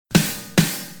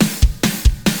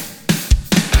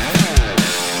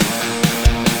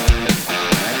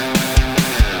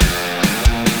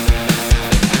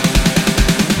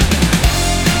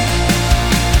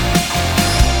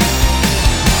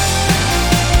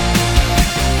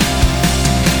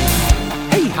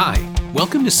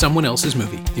Welcome to Someone Else's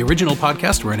Movie, the original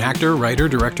podcast where an actor, writer,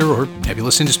 director, or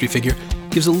nebulous industry figure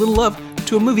gives a little love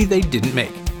to a movie they didn't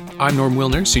make. I'm Norm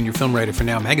Wilner, senior film writer for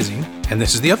Now Magazine, and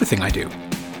this is the other thing I do.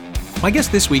 My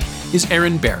guest this week is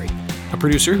Aaron Barry, a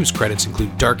producer whose credits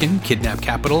include Darkin, Kidnap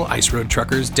Capital, Ice Road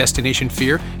Truckers, Destination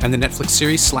Fear, and the Netflix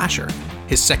series Slasher.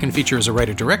 His second feature as a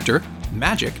writer-director,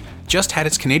 Magic, just had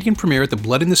its Canadian premiere at the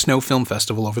Blood in the Snow Film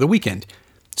Festival over the weekend.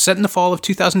 Set in the fall of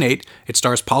 2008, it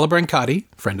stars Paula Brancato,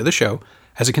 friend of the show,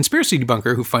 as a conspiracy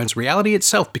debunker who finds reality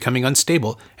itself becoming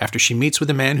unstable after she meets with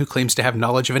a man who claims to have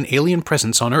knowledge of an alien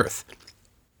presence on Earth.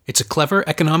 It's a clever,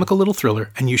 economical little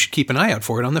thriller, and you should keep an eye out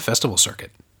for it on the festival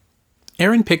circuit.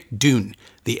 Aaron picked Dune,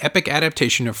 the epic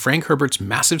adaptation of Frank Herbert's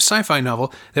massive sci-fi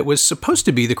novel that was supposed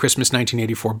to be the Christmas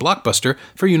 1984 blockbuster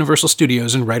for Universal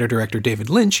Studios and writer-director David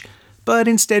Lynch, but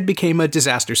instead became a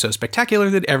disaster so spectacular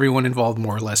that everyone involved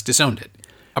more or less disowned it.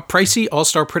 A pricey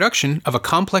all-star production of a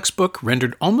complex book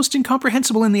rendered almost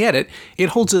incomprehensible in the edit, it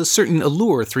holds a certain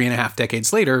allure 3.5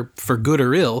 decades later, for good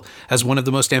or ill, as one of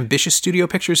the most ambitious studio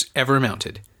pictures ever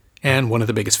mounted, and one of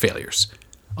the biggest failures.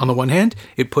 On the one hand,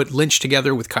 it put Lynch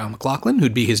together with Kyle MacLachlan,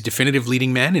 who'd be his definitive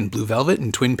leading man in Blue Velvet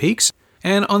and Twin Peaks,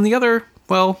 and on the other,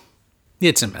 well,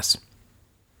 it's a mess.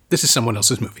 This is Someone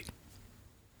Else's Movie.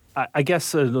 I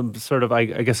guess I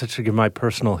guess I should give my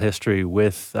personal history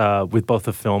with both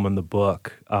the film and the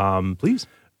book. Please.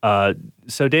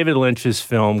 So David Lynch's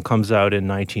film comes out in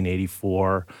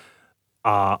 1984.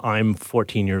 I'm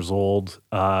 14 years old.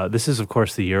 This is, of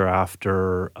course, the year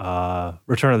after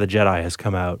Return of the Jedi has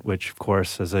come out, which, of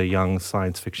course, as a young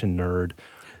science fiction nerd,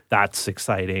 that's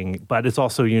exciting. But it's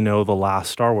also, the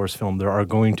last Star Wars film. There are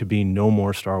going to be no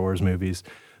more Star Wars movies.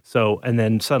 So, and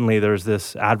then suddenly there's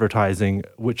this advertising,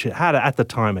 which had at the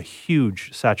time a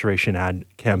huge saturation ad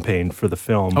campaign for the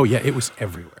film. Oh yeah, it was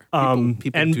everywhere.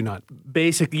 People do not.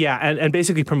 Basically, and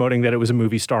basically promoting that it was a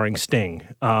movie starring Sting,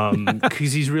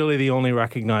 because he's really the only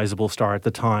recognizable star at the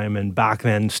time. And back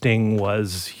then, Sting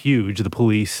was huge. The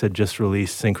Police had just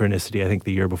released Synchronicity, I think,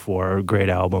 the year before. A great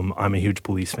album. I'm a huge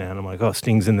Police fan. I'm like, oh,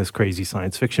 Sting's in this crazy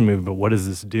science fiction movie, but what is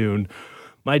this Dune?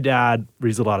 My dad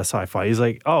reads a lot of sci-fi. He's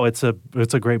like, oh, it's a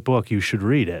great book. You should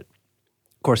read it.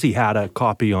 Of course, he had a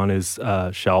copy on his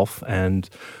shelf. And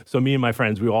so me and my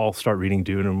friends, we all start reading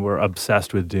Dune, and we're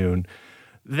obsessed with Dune.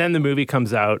 Then the movie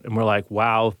comes out, and we're like,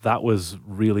 wow, that was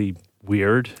really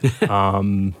weird.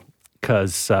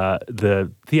 Because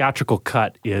the theatrical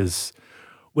cut is,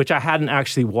 which I hadn't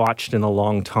actually watched in a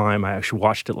long time. I actually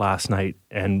watched it last night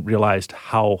and realized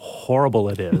how horrible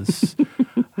it is.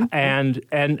 And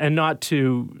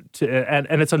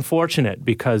it's unfortunate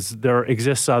because there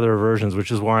exists other versions, which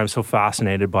is why I'm so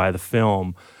fascinated by the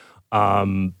film.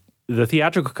 The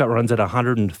theatrical cut runs at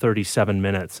 137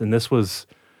 minutes, and this was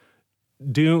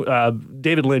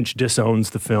David Lynch disowns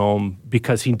the film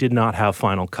because he did not have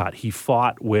final cut. He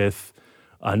fought with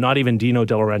not even Dino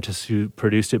De Laurentiis, who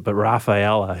produced it, but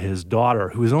Rafaela, his daughter,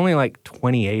 who was only like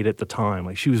 28 at the time.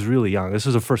 Like, she was really young. This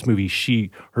was the first movie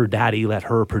her daddy let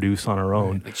her produce on her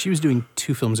own. Right. Like, she was doing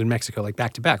 2 films in Mexico, like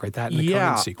back to back, right? That and the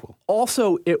Coven sequel.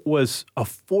 Also, it was a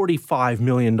 $45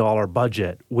 million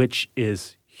budget, which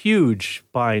is huge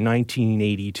by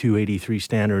 1982, 83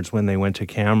 standards when they went to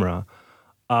camera.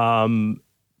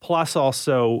 Plus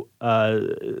also,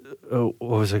 what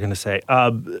was I going to say?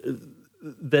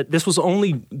 That this was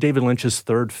only David Lynch's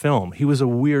third film. He was a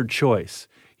weird choice.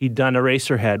 He'd done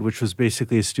Eraserhead, which was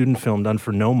basically a student film done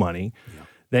for no money. Yeah.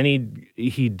 Then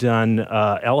he'd done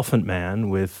Elephant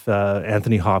Man with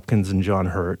Anthony Hopkins and John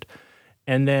Hurt.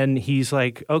 And then he's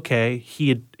like, okay,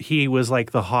 he was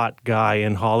like the hot guy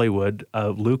in Hollywood.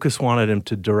 Lucas wanted him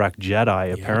to direct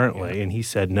Jedi, apparently, and he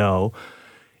said no.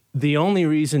 The only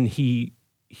reason he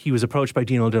was approached by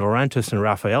Dino De Laurentiis and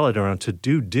Rafaela De Laurentiis to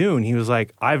do Dune. He was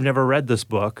like, I've never read this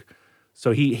book.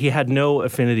 So he had no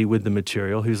affinity with the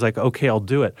material. He was like, okay, I'll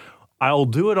do it. I'll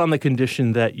do it on the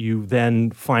condition that you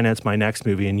then finance my next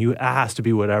movie, and it has to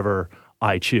be whatever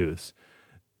I choose.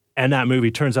 And that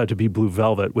movie turns out to be Blue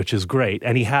Velvet, which is great.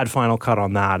 And he had final cut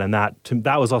on that. And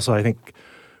that was also, I think,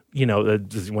 when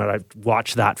I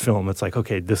watched that film, it's like,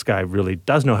 okay, this guy really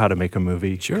does know how to make a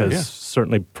movie. Sure, because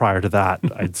certainly prior to that,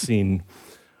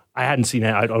 I hadn't seen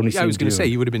it. I'd only seen. I was going to say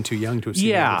you would have been too young to have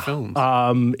seen other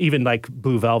films. Even like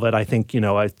Blue Velvet, I think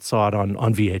I saw it on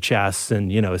VHS,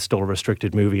 and it's still a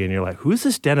restricted movie, and you're like, who's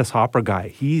this Dennis Hopper guy?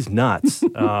 He's nuts.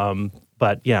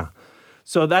 But yeah,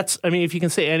 so that's. I mean, if you can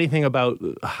say anything about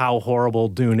how horrible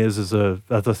Dune is as a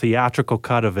theatrical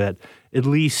cut of it, at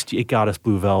least it got us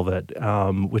Blue Velvet,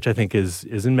 which I think is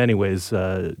in many ways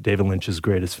David Lynch's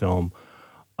greatest film.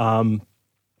 But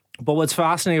what's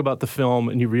fascinating about the film,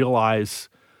 and you realize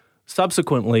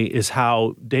subsequently is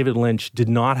how David Lynch did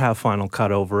not have final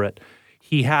cut over it.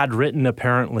 He had written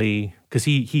apparently, because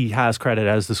he has credit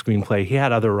as the screenplay, he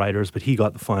had other writers, but he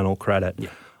got the final credit. Yeah.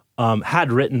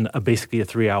 Had written basically a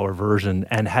 3-hour version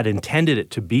and had intended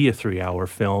it to be a 3-hour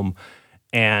film.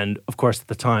 And of course, at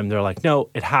the time, they're like, no,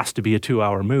 it has to be a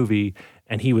 2-hour movie.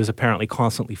 And he was apparently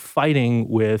constantly fighting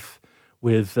with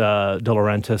De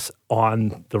Laurentiis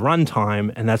on the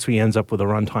runtime, and that's where he ends up with a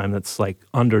runtime that's like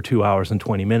under 2 hours and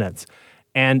 20 minutes.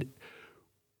 And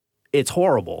it's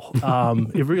horrible.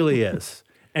 It really is.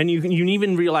 And you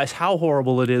even realize how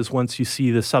horrible it is once you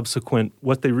see the subsequent,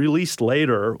 what they released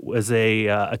later was a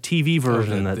TV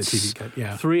version that's the TV cut,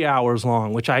 yeah. 3 hours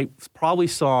long, which I probably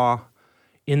saw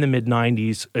in the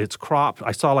mid-'90s. It's cropped.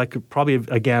 I saw like probably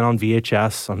again on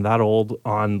VHS. I'm that old.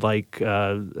 On like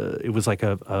it was like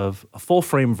a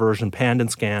full-frame version, panned and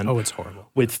scanned. Oh, it's horrible.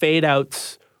 With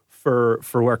fade-outs for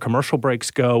where commercial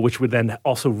breaks go, which would then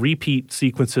also repeat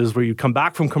sequences where you'd come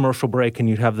back from commercial break and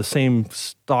you'd have the same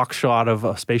stock shot of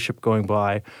a spaceship going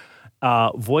by.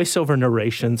 Voiceover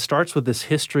narration starts with this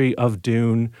history of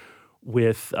Dune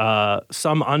with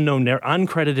some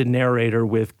uncredited narrator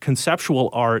with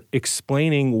conceptual art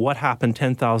explaining what happened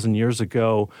 10,000 years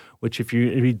ago, which if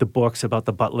you read the books about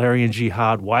the Butlerian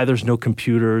Jihad, why there's no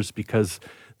computers, because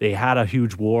they had a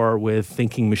huge war with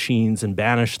thinking machines and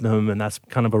banished them, and that's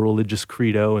kind of a religious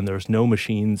credo, and there's no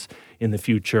machines in the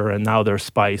future, and now there's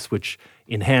spice, which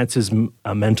enhances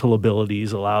mental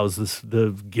abilities, allows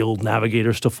the guild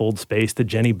navigators to fold space, the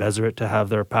Jenny Bezeret to have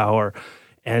their power,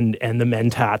 and the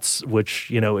Mentats, which,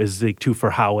 you know, is the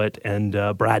Toofer Howard, and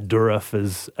Brad Dourif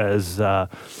as the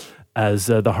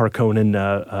Harkonnen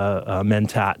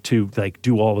Mentat to like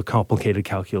do all the complicated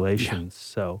calculations.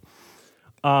 Yeah. So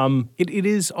it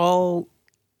is all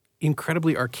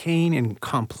incredibly arcane and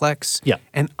complex, yeah,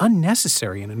 and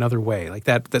unnecessary in another way. Like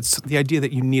that's the idea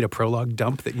that you need a prologue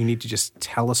dump, that you need to just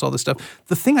tell us all this stuff.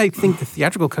 The thing I think the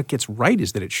theatrical cut gets right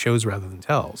is that it shows rather than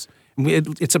tells.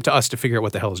 It's up to us to figure out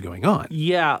what the hell is going on.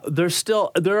 Yeah, there are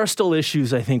still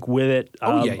issues, I think, with it.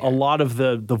 Yeah. A lot of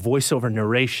the voiceover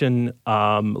narration,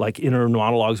 like inner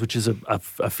monologues, which is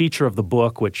a feature of the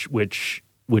book, which Does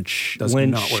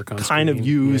Lynch not work on kind of screen.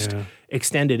 used, Yeah.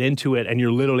 extended into it, and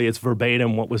it's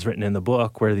verbatim what was written in the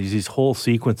book, where these whole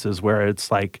sequences where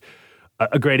it's like,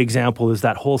 a great example is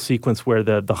that whole sequence where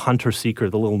the hunter seeker,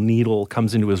 the little needle,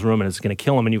 comes into his room and is going to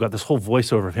kill him, and you've got this whole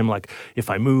voiceover of him like, if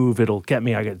I move, it'll get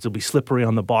me. It'll be slippery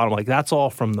on the bottom. Like, that's all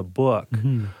from the book.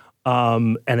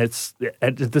 Mm-hmm. And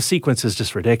the sequence is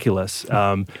just ridiculous.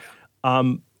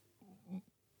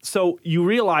 So you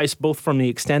realize both from the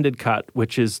extended cut,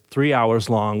 which is 3 hours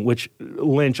long, which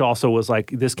Lynch also was like,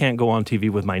 this can't go on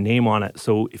TV with my name on it.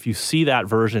 So if you see that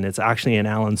version, it's actually an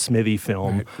Alan Smithy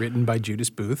film. Right. Written by Judas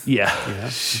Booth. Yeah.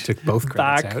 He took both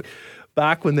credits out.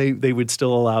 Back when they would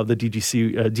still allow the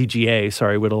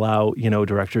DGA would allow, you know,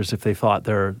 directors, if they thought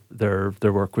their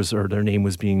work was, or their name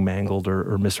was being mangled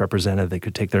or misrepresented, they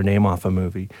could take their name off a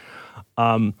movie.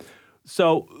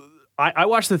 So I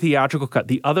watched the theatrical cut.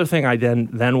 The other thing I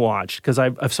then watched, because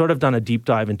I've sort of done a deep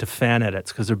dive into fan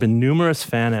edits, because there have been numerous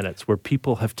fan edits where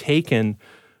people have taken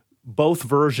both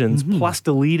versions plus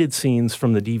deleted scenes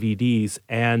from the DVDs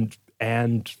and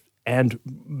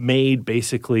made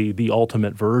basically the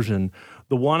ultimate version.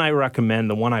 The one I recommend,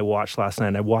 the one I watched last night,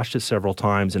 and I watched it several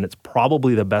times, and it's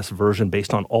probably the best version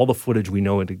based on all the footage we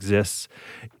know it exists.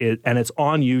 And it's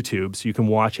on YouTube, so you can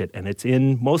watch it, and it's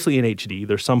mostly in HD.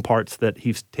 There's some parts that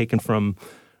he's taken from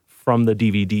the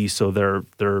DVD, so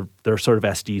they're sort of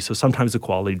SD, so sometimes the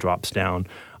quality drops down.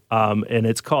 And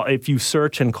it's called, if you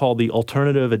search and call the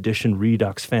Alternative Edition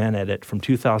Redux fan edit from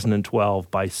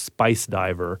 2012 by Spice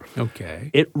Diver.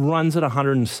 Okay. It runs at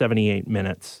 178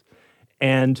 minutes.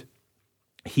 And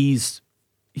he's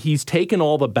taken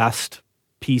all the best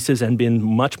pieces and been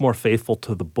much more faithful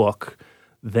to the book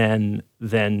than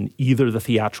either the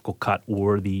theatrical cut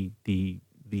or the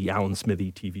Alan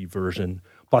Smithy TV version,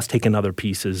 plus taken other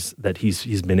pieces that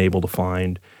he's been able to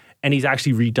find. And he's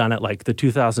actually redone it, like the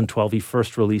 2012, he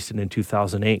first released it in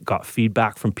 2008, got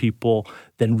feedback from people,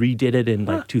 then redid it in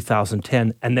like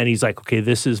 2010. And then he's like, okay,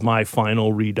 this is my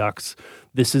final redux.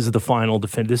 This is the final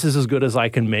defense. This is as good as I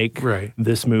can make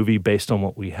this movie based on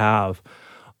what we have.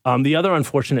 The other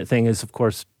unfortunate thing is, of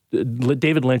course,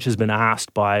 David Lynch has been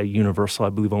asked by Universal, I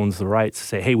believe owns the rights, to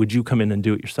say, hey, would you come in and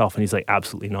do it yourself? And he's like,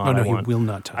 absolutely not. Oh, no, he will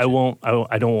not touch it. I won't.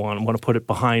 I don't want to put it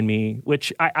behind me,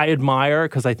 which I admire,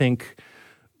 because I think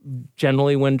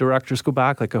generally when directors go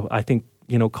back, like I think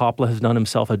Coppola has done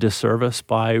himself a disservice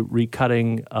by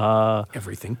recutting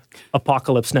Everything.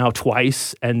 Apocalypse Now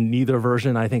twice, and neither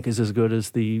version I think is as good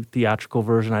as the theatrical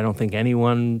version. I don't think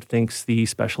anyone thinks the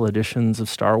special editions of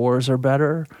Star Wars are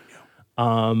better.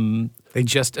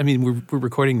 We're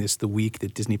recording this the week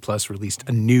that Disney Plus released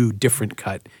a new, different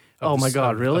cut. Oh my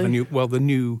God, really? The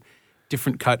new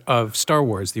different cut of Star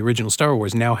Wars, the original Star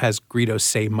Wars, now has Greedo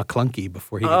say McClunky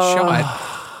before he gets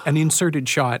shot. An inserted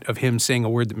shot of him saying a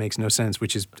word that makes no sense,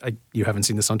 which is, you haven't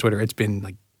seen this on Twitter. It's been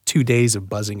like 2 days of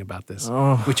buzzing about this,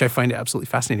 which I find absolutely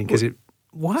fascinating because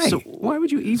why? Why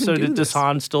would you even do this? So did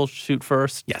Han still shoot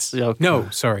first? Yes. Okay. No,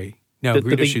 sorry. No,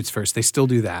 Greedo shoots first. They still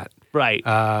do that. Right.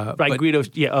 Right. Greedo,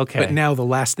 yeah, okay. But now the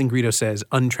last thing Greedo says,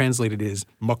 untranslated, is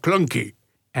McClunky.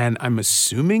 And I'm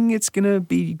assuming it's going to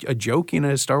be a joke in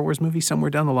a Star Wars movie somewhere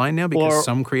down the line now because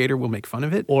some creator will make fun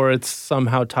of it. Or it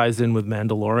somehow ties in with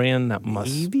Mandalorian. That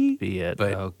must be it.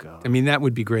 But, oh, God. I mean, that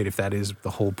would be great if that is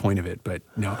the whole point of it. But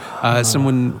no.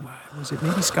 Someone, was it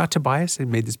maybe Scott Tobias, had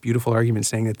made this beautiful argument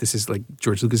saying that this is like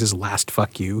George Lucas's last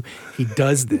fuck you. He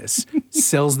does this,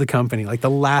 sells the company. Like the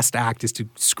last act is to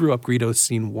screw up Greedo's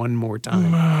scene one more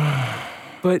time.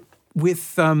 But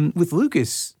with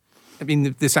Lucas, I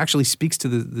mean, this actually speaks to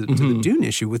the Dune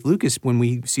issue. With Lucas, when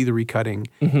we see the recutting,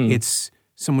 it's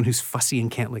someone who's fussy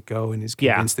and can't let go and is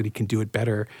convinced that he can do it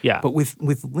better. Yeah. But with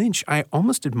Lynch, I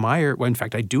almost admire, well, in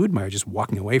fact, I do admire just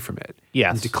walking away from it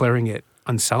and declaring it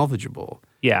unsalvageable.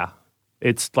 Yeah.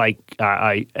 It's like,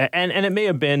 and it may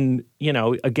have been,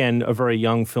 again, a very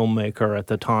young filmmaker at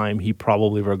the time. He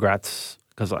probably regrets,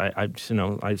 because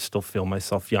I still feel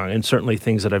myself young, and certainly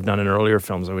things that I've done in earlier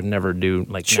films I would never do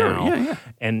now. Yeah.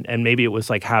 And maybe it was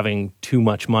like having too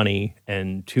much money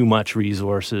and too much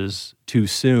resources too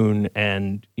soon,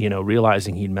 and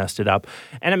realizing he'd messed it up.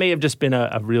 And it may have just been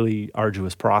a really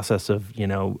arduous process of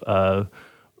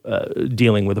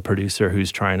dealing with a producer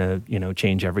who's trying to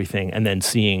change everything, and then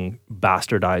seeing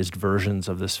bastardized versions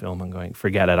of this film and going,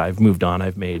 forget it, I've moved on,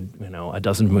 I've made a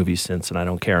dozen movies since and I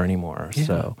don't care anymore. Yeah.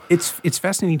 So it's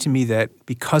fascinating to me that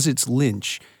because it's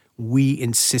Lynch, we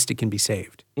insist it can be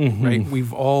saved. Right?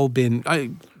 We've all been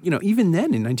even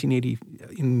then in 1980,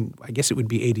 I guess it would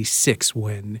be 86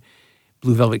 when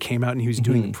Blue Velvet came out and he was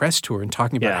doing the press tour and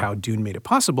talking about how Dune made it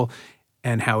possible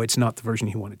and how it's not the version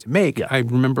he wanted to make. Yeah. I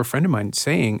remember a friend of mine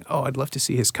saying, I'd love to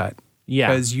see his cut. Yeah.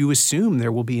 Because you assume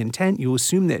there will be intent. You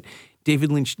assume that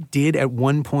David Lynch did at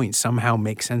one point somehow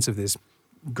make sense of this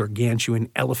gargantuan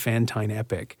elephantine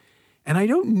epic. And I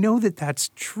don't know that that's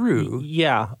true.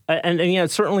 Yeah. And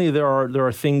certainly there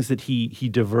are things that he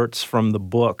diverts from the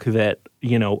book that,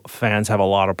 fans have a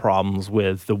lot of problems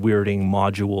with. The weirding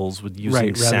modules with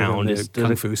using sound. The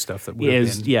kung fu stuff that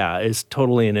is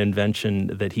totally an invention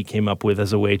that he came up with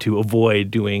as a way to avoid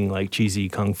doing like cheesy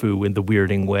kung fu in the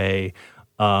weirding way.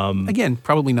 Again,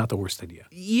 probably not the worst idea.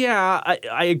 Yeah,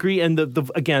 I agree. And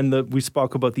we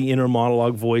spoke about the inner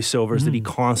monologue voiceovers that he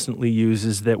constantly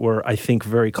uses that were, I think,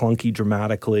 very clunky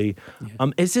dramatically. Yeah.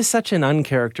 Is this such an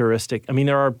uncharacteristic? I mean,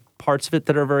 there are parts of it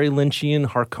that are very Lynchian.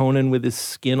 Harkonnen with his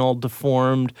skin all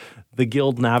deformed. The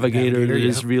Guild Navigator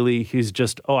is really, he's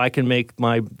just, I can make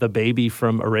the baby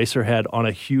from Eraserhead on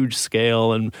a huge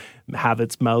scale and have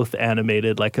its mouth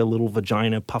animated like a little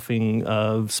vagina puffing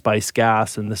spice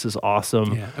gas, and this is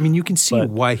awesome. Yeah. I mean, you can see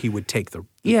why he would take the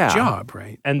job,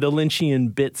 right? And the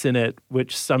Lynchian bits in it,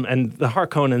 and the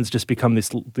Harkonnens just become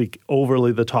this like,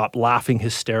 overly the top, laughing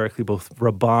hysterically, both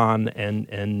Raban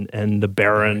and the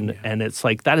Baron, and it's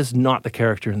like, that is not the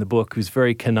character in the book, who's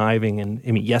very conniving, and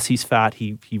I mean, yes, he's fat,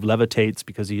 he levitates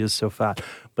because he is so fat,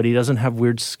 but he doesn't have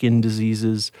weird skin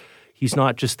diseases. He's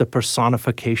not just the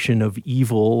personification of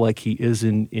evil like he is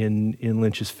in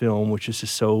Lynch's film, which is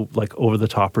just so like over the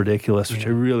top ridiculous, which I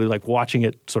really like watching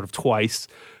it sort of twice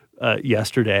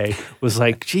yesterday was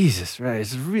like, Jesus, right,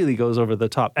 it really goes over the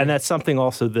top. And that's something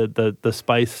also that the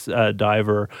Spice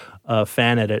Diver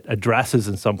fan edit addresses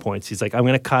in some points. He's like, I'm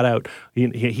going to cut out,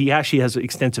 he actually has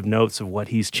extensive notes of what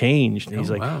he's changed. And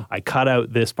he's like, I cut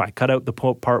out this, I cut out the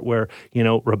part where,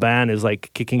 Raban is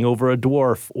like kicking over a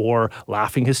dwarf or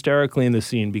laughing hysterically in the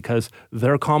scene because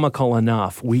they're comical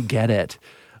enough. We get it.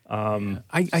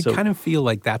 I kind of feel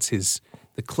like that's his...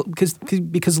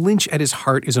 Because Lynch at his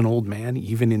heart is an old man,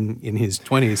 even in his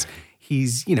 20s.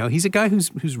 He's a guy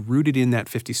who's rooted in that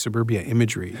 50s suburbia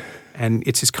imagery, and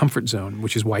it's his comfort zone,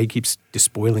 which is why he keeps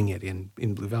despoiling it in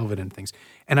Blue Velvet and things.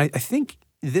 And I think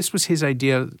this was his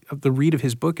idea of the read of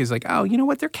his book is like, you know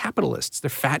what? They're capitalists. They're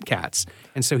fat cats.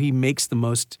 And so he makes the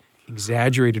most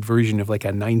exaggerated version of like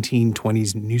a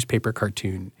 1920s newspaper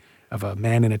cartoon of a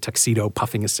man in a tuxedo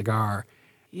puffing a cigar.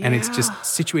 And it's just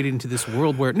situated into this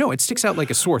world where, no, it sticks out like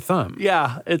a sore thumb.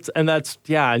 Yeah,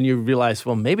 and you realize,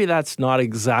 well, maybe that's not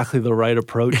exactly the right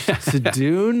approach to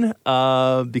Dune,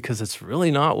 because it's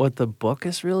really not what the book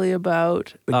is really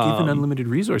about. But given unlimited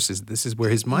resources, this is where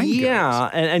his mind goes. Yeah,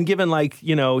 and given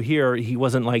here, he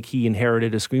wasn't like he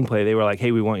inherited a screenplay. They were like,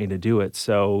 hey, we want you to do it,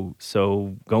 so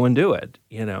go and do it,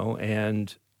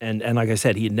 and like I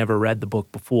said, he had never read the book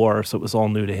before, so it was all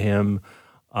new to him.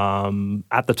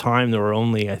 At the time, there were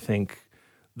only, I think,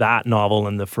 that novel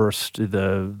and the first of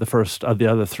the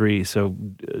other three. So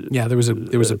there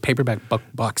was a paperback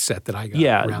box set that I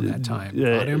got around that time.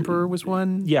 God Emperor was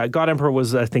one. Yeah, God Emperor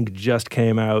was, I think, just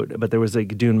came out, but there was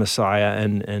like Dune Messiah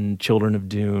and Children of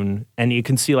Dune, and you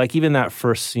can see like even that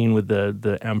first scene with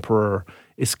the Emperor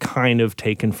is kind of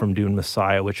taken from Dune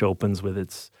Messiah, which opens with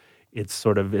it's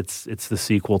the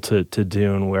sequel to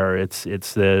Dune, where it's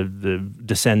the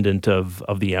descendant of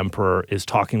the Emperor is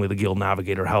talking with the Guild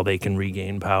Navigator how they can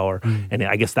regain power, and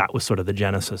I guess that was sort of the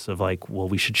genesis of like, well,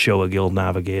 we should show a Guild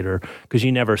Navigator, because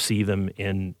you never see them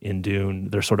in Dune.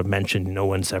 They're sort of mentioned. No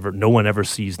one ever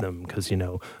sees them because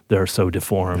they're so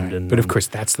deformed. Right. But of course,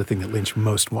 that's the thing that Lynch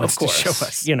most wants to show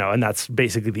us. And that's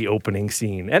basically the opening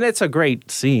scene, and it's a great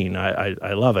scene.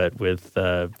 I love it with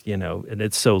and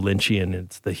it's so Lynchian.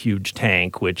 It's the huge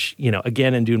tank, which,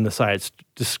 again, in Dune Messiah, it's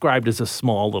described as a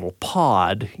small little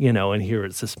pod, and here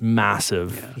it's this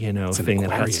massive, thing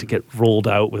that has to get rolled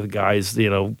out with guys,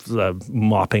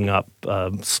 mopping up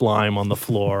slime on the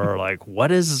floor. Like,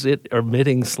 what is it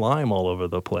emitting slime all over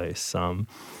the place?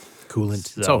 Coolant.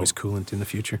 So, it's always coolant in the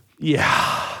future.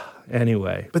 Yeah.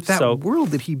 Anyway. But that world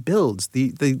that he builds,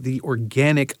 the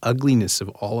organic ugliness of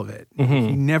all of it,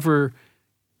 he never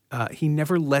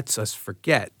lets us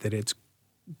forget that it's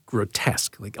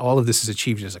grotesque. Like, all of this is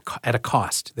achieved at a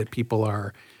cost, that people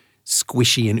are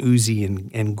squishy and oozy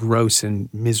and gross and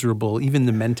miserable. Even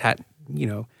the Mentat,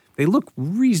 they look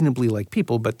reasonably like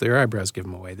people, but their eyebrows give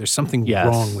them away. There's something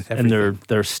wrong with everything. And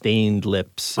their stained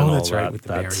lips and that's right, with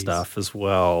that stuff as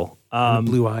well. And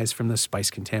the blue eyes from the spice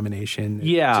contamination.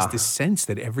 Yeah. Just this sense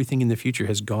that everything in the future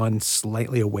has gone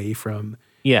slightly away from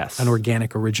an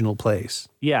organic original place.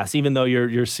 Yes, even though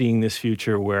you're seeing this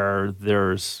future where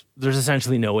there's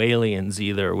essentially no aliens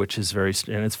either, which is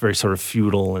it's very sort of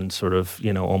feudal and sort of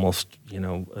almost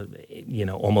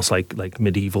almost like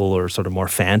medieval or sort of more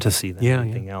fantasy than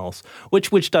anything else,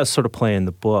 which does sort of play in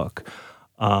the book.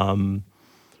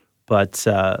 But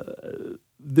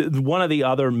one of the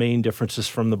other main differences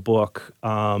from the book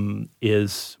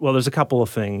is, well, there's a couple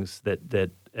of things that the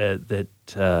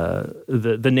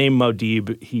name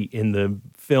Muad'Dib, in the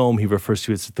film he refers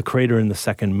to as the crater in the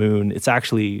second moon. It's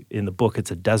actually, in the book,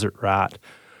 it's a desert rat,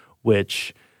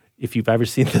 which, if you've ever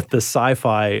seen the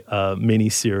sci-fi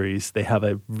miniseries, they have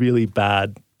a really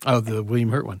bad... Oh, the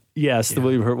William Hurt one. Yes, the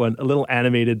William Hurt one. A little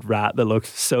animated rat that looks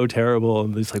so terrible.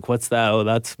 And he's like, what's that? Oh,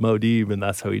 that's Muad'Dib. And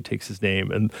that's how he takes his name.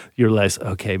 And you realize,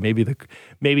 okay, maybe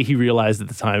he realized at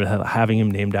the time that having him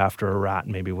named after a rat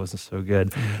maybe wasn't so good.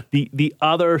 Mm-hmm. The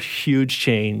other huge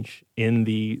change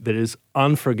that is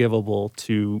unforgivable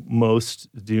to most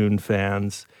Dune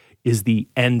fans is the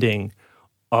ending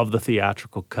of the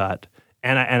theatrical cut.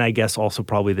 And I guess also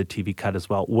probably the TV cut as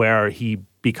well, where he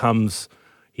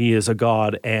is a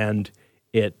god, and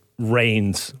it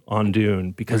rains on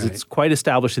Dune, because it's quite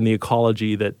established in the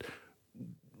ecology that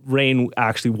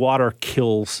water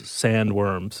kills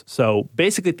sandworms. So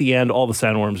basically at the end, all the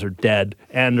sandworms are dead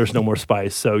and there's no more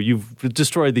spice. So you've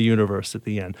destroyed the universe at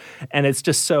the end. And it's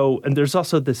just and there's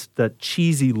also that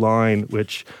cheesy line,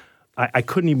 which I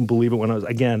couldn't even believe it when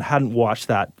I hadn't watched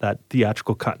that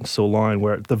theatrical cut in so long,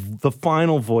 where the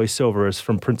final voiceover is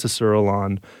from Princess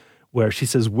Irulan, where she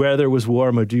says, where there was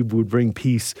war, Muad'Dib would bring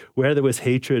peace. Where there was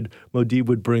hatred, Muad'Dib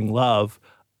would bring love.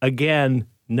 Again,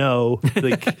 no.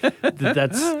 Like,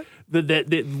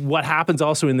 what happens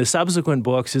also in the subsequent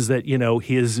books is that,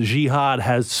 his jihad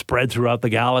has spread throughout the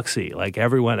galaxy, like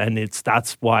everyone. And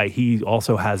that's why he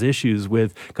also has issues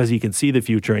because he can see the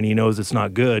future and he knows it's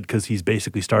not good, because he's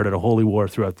basically started a holy war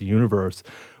throughout the universe.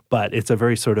 But it's a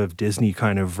very sort of Disney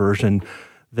kind of version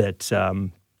that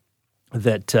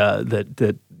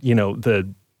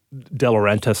the De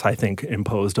Laurentiis, I think,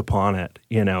 imposed upon it,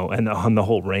 and on the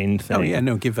whole rain thing. Oh yeah,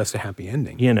 no, give us a happy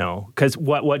ending. Because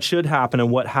what should happen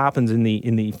and what happens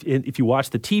if you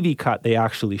watch the TV cut, they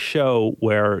actually show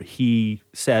where he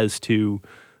says to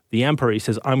the emperor, he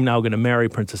says, I'm now going to marry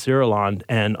Princess Irulan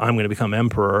and I'm going to become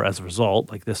emperor as a result.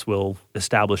 Like, this will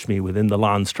establish me within the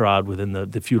Landstrad, within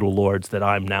the feudal lords, that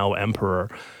I'm now emperor.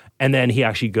 And then he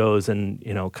actually goes and,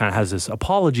 kind of has this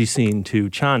apology scene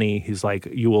to Chani. He's like,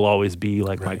 you will always be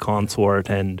like my consort.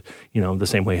 And, the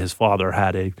same way his father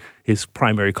had his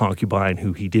primary concubine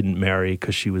who he didn't marry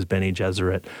because she was Bene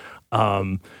Gesserit.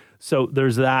 So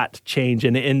there's that change.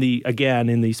 And in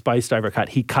the Spice Diver cut,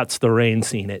 he cuts the rain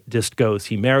scene. It just goes,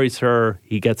 he marries her,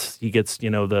 he gets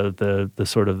the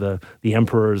sort of the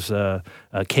emperor's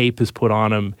cape is put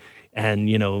on him. And,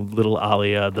 little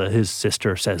Alia, his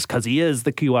sister, says, because he is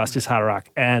the Kiwastis Haderach,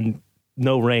 and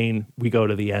no rain, we go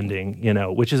to the ending,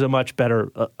 which is a much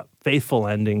better, faithful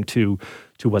ending to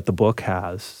what the book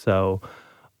has. So,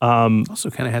 also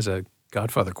kind of has a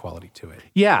Godfather quality to it.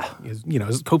 Yeah.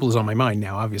 Coppola's on my mind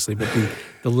now, obviously, but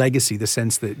the legacy, the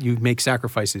sense that you make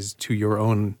sacrifices to your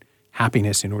own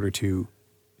happiness in order to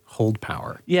hold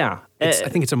power. Yeah. I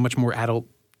think it's a much more adult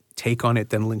take on it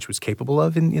than Lynch was capable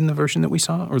of in the version that we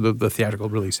saw, or the theatrical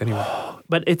release anyway.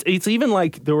 But it's even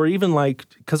like, there were even like,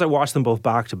 because I watched them both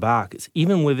back to back, it's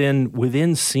even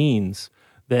within scenes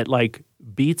that like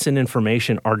beats and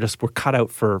information were cut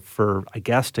out for I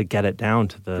guess to get it down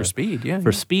to the... For speed, yeah.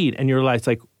 For speed. And you're like, it's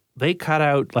like, they cut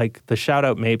out like the shout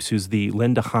out Mapes, who's the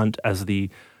Linda Hunt as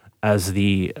the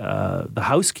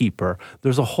housekeeper.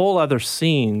 There's a whole other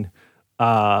scene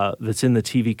that's in the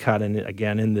TV cut and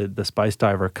again in the Spice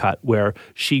Diver cut where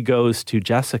she goes to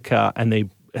Jessica and they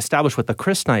establish what the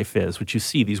crysknife is, which you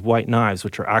see, these white knives,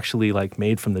 which are actually like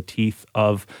made from the teeth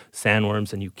of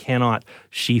sandworms, and you cannot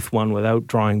sheath one without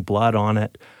drawing blood on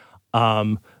it.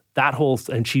 And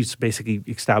she basically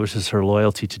establishes her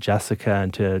loyalty to Jessica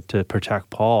and to protect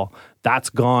Paul. That's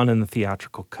gone in the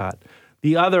theatrical cut.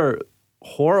 The other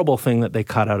horrible thing that they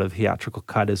cut out of the theatrical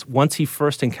cut is once he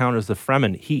first encounters the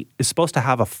Fremen, he is supposed to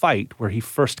have a fight where he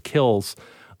first kills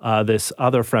this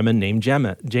other Fremen named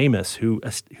Jamis,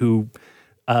 who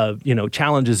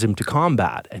challenges him to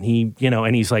combat, and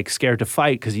he's like scared to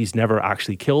fight because he's never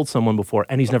actually killed someone before,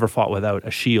 and he's never fought without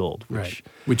a shield,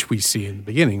 which we see in the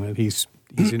beginning when he's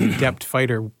an adept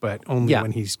fighter, but only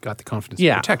when he's got the confidence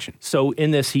and protection. So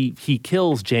in this, he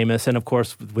kills Jamis, and of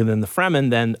course, within the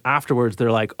Fremen, then afterwards,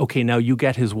 they're like, okay, now you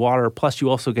get his water, plus you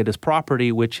also get his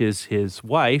property, which is his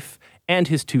wife and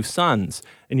his 2 sons.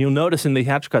 And you'll notice in the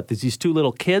theatrical cut, there's these 2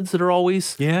 little kids that are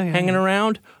always hanging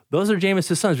around. Those are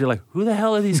Jamis' sons. You're like, who the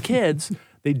hell are these kids?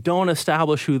 They don't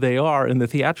establish who they are in the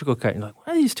theatrical cut. You're like,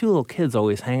 why are these 2 little kids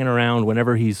always hanging around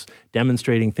whenever he's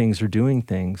demonstrating things or doing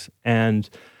things? And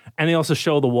they also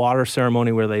show the water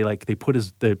ceremony where they put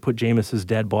Jamis'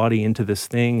 dead body into this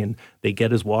thing and they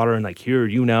get his water and like, here,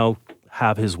 you now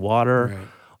have his water.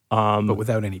 Right. But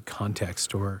without any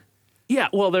context or... Yeah,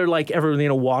 well, they're like,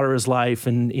 water is life,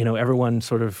 and, everyone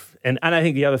sort of... And I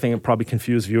think the other thing that probably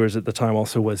confused viewers at the time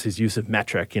also was his use of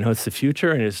metric. It's the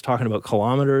future, and it's talking about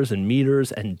kilometers and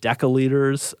meters and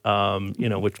decaliters,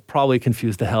 which probably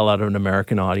confused the hell out of an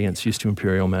American audience used to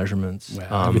imperial measurements.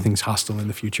 Well, everything's hostile in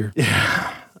the future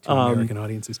to American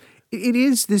audiences.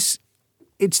 It's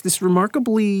this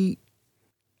remarkably...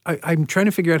 I'm trying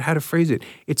to figure out how to phrase it.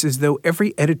 It's as though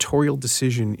every editorial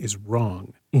decision is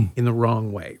wrong in the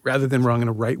wrong way, rather than wrong in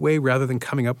a right way, rather than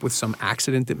coming up with some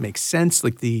accident that makes sense,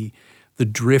 like the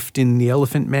drift in The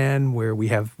Elephant Man, where we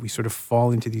sort of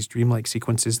fall into these dreamlike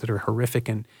sequences that are horrific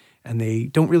and they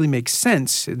don't really make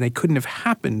sense, and they couldn't have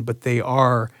happened, but they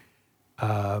are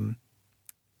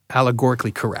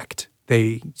allegorically correct.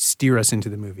 They steer us into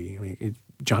the movie. I mean,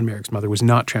 John Merrick's mother was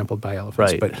not trampled by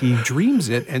elephants, but he dreams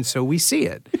it, and so we see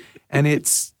it. And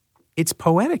it's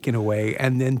poetic in a way.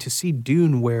 And then to see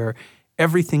Dune, where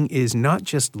everything is not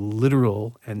just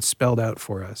literal and spelled out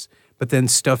for us, but then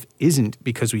stuff isn't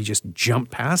because we just jump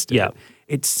past it. Yeah.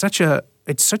 It's such a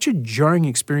jarring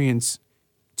experience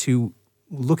to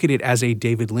look at it as a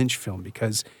David Lynch film,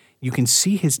 because you can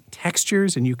see his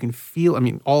textures and you can feel,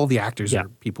 all the actors are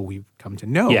people we've come to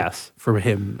know for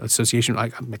him, association,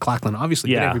 like McLachlan,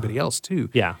 obviously, but everybody else too.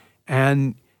 Yeah.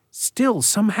 And still,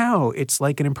 somehow, it's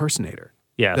like an impersonator.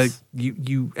 Yes. Like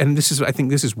I think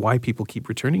this is why people keep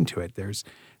returning to it. There's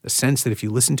a sense that if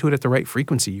you listen to it at the right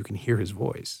frequency, you can hear his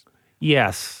voice.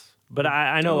 Yes. But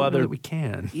I know that we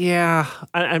can. Yeah.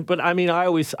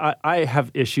 I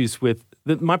have issues with,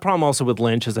 my problem also with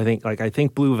Lynch is I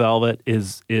think Blue Velvet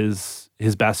is his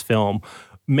best film.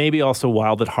 Maybe also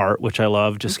Wild at Heart, which I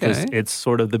love just because it's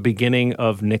sort of the beginning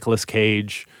of Nicolas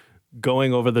Cage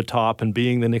going over the top and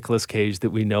being the Nicolas Cage that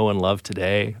we know and love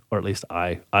today, or at least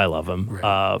I love him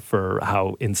for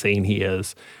how insane he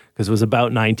is. because it was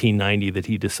about 1990 that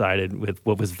he decided with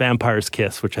what was Vampire's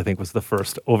Kiss, which I think was the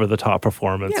first over-the-top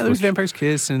performance. Yeah, there was Vampire's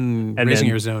Kiss and Raising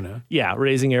Arizona. Yeah,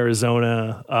 Raising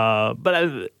Arizona.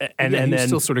 And then then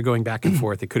still sort of going back and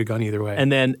forth. It could have gone either way.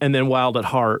 And then Wild at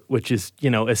Heart, which is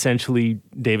essentially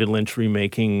David Lynch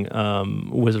remaking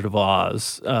Wizard of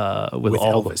Oz with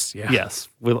all Elvis. Yes,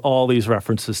 with all these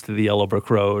references to the Yellow Brick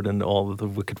Road and all of the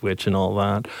Wicked Witch and all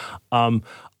that.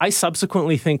 I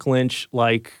subsequently think Lynch,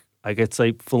 like it's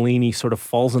like Fellini, sort of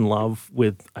falls in love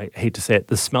with, I hate to say it,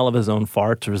 the smell of his own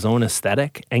farts or his own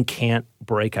aesthetic, and can't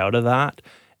break out of that.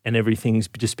 And everything's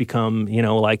just become,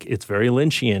 like it's very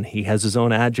Lynchian. He has his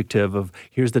own adjective of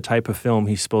here's the type of film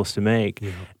he's supposed to make.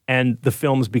 Yeah. And the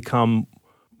films become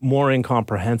more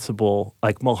incomprehensible.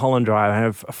 Like Mulholland Drive, I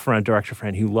have a director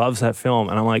friend who loves that film.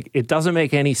 And I'm like, it doesn't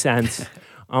make any sense.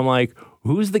 I'm like,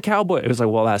 who's the cowboy? It was like,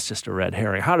 well, that's just a red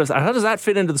herring. How does that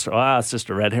fit into the story? Oh, it's just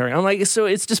a red herring. I'm like, so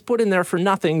it's just put in there for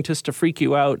nothing, just to freak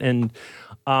you out. And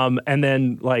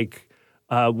then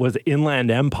was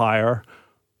Inland Empire.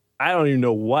 I don't even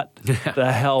know what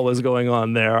the hell was going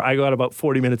on there. I got about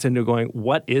 40 minutes into going,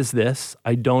 what is this?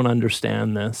 I don't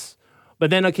understand this. But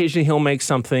then occasionally he'll make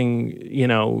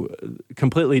something,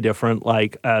 completely different.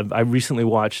 Like I recently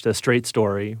watched A Straight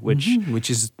Story, which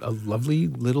is a lovely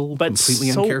little, but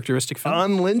completely uncharacteristic film.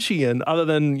 Un-Lynchian, other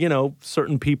than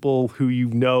certain people who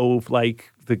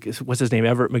like what's his name,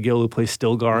 Everett McGill, who plays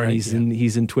Stilgar, and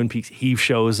he's in Twin Peaks. He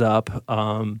shows up.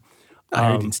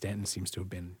 Harry Stanton seems to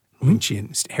have been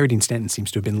Lynchian. Harry Stanton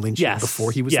seems to have been Lynchian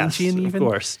before he was Lynchian, even. Of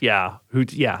course, yeah. Who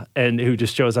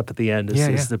just shows up at the end.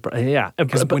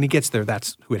 Because when he gets there,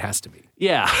 that's who it has to be.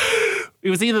 Yeah. It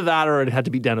was either that or it had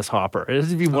to be Dennis Hopper. It had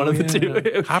to be one of the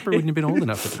two. Hopper wouldn't have been old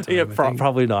enough at the time. Yeah,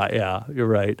 probably not. Yeah, you're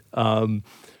right.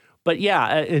 But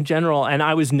yeah, in general, and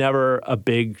I was never a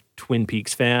big Twin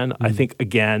Peaks fan. I think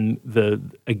again,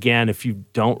 if you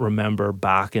don't remember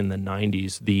back in the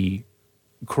 90s, the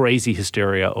crazy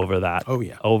hysteria over that. Oh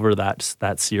yeah, over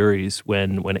that series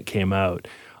when it came out,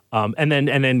 and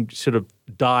then sort of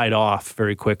died off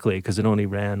very quickly because it only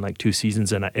ran like 2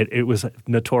 seasons, and it was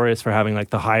notorious for having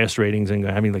like the highest ratings and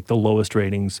having like the lowest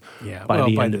ratings. Yeah, by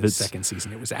the end of its second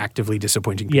season, it was actively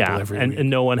disappointing people every week.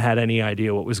 And no one had any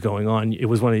idea what was going on. It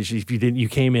was one of these, if you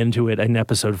came into it in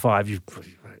episode 5,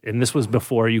 and this was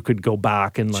before you could go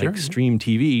back and stream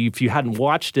TV. If you hadn't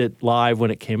watched it live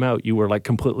when it came out, you were like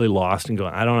completely lost and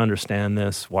going, I don't understand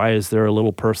this. Why is there a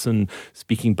little person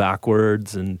speaking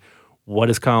backwards? And what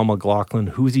is Kyle MacLachlan?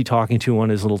 Who's he talking to on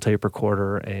his little tape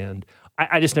recorder? And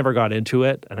I just never got into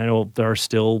it. And I know there are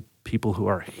still people who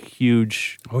are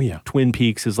huge. Oh yeah, Twin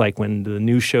Peaks is like when the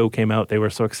new show came out, they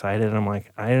were so excited. And I'm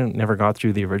like, I never got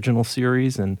through the original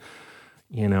series, and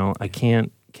I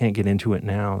can't get into it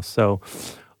now. So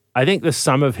I think the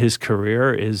sum of his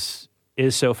career is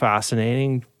so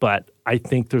fascinating, but I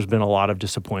think there's been a lot of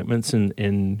disappointments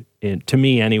in to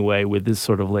me anyway with this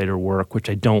sort of later work, which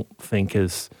I don't think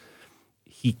is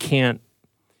he can't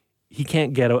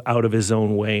get out of his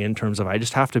own way in terms of I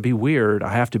just have to be weird,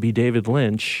 I have to be David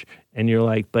Lynch, and you're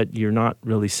like, but you're not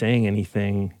really saying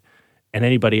anything, and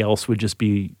anybody else would just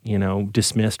be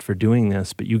dismissed for doing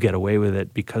this, but you get away with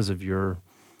it because of your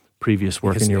previous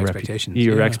work and your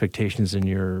expectations and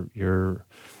your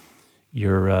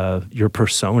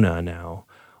persona now.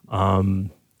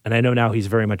 And I know now he's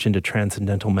very much into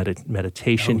transcendental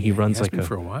meditation. He runs like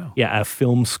for a while. A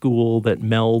film school that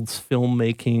melds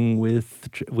filmmaking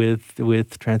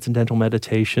with transcendental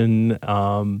meditation.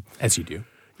 As you do.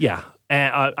 Yeah.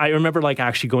 And I remember like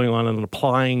actually going on and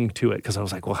applying to it because I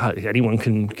was like, well, anyone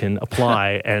can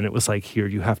apply. And it was like,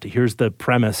 here's the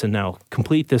premise, and now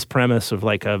complete this premise of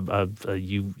like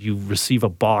you receive a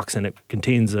box and it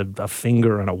contains a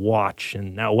finger and a watch,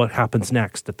 and now what happens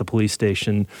next at the police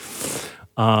station?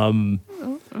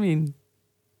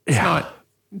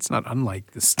 It's not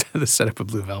unlike the setup of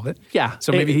Blue Velvet. Yeah.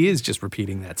 So maybe he is just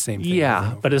repeating that same thing.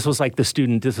 Yeah, but this was like the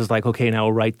student. This is like, okay, now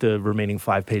write the remaining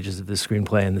 5 pages of this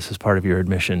screenplay, and this is part of your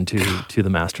admission to the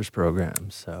master's program.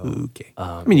 So okay.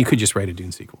 You could just write a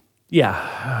Dune sequel.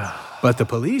 Yeah. But the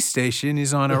police station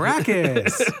is on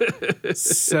Arrakis.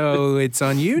 So it's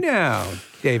on you now,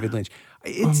 David Lynch.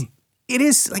 It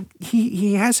is like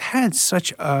he has had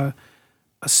such a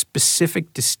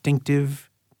specific, distinctive,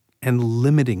 and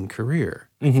limiting career,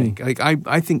 I think. Like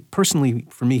I think personally,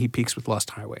 for me, he peaks with Lost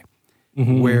Highway,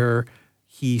 where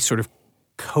he sort of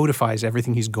codifies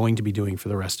everything he's going to be doing for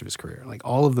the rest of his career. Like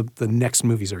all of the next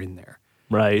movies are in there.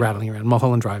 Right. Rattling around.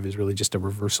 Mulholland Drive is really just a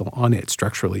reversal on it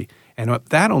structurally. And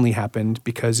that only happened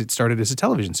because it started as a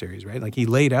television series, right? Like he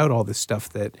laid out all this stuff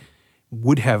that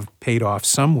would have paid off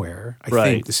somewhere, I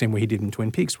think, the same way he did in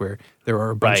Twin Peaks, where there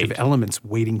are a bunch of elements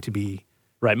waiting to be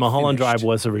Right. Mulholland finished. Drive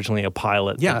was originally a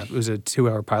pilot. Yeah, it was a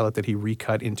 2-hour pilot that he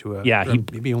recut into or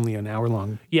maybe only an hour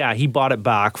long. Yeah, he bought it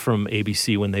back from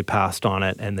ABC when they passed on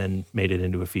it and then made it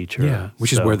into a feature. Yeah,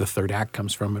 which is where the third act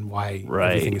comes from and why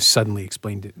everything is suddenly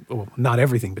explained. Well, not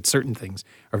everything, but certain things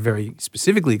are very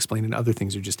specifically explained and other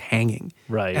things are just hanging.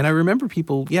 Right. And I remember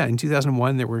people, in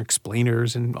 2001, there were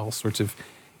explainers and all sorts of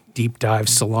deep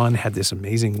dives. Salon had this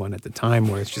amazing one at the time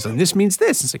where it's just like, this means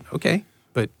this. It's like, okay,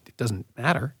 but it doesn't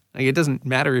matter. Like, it doesn't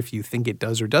matter if you think it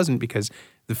does or doesn't because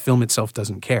the film itself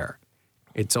doesn't care.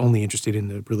 It's only interested in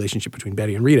the relationship between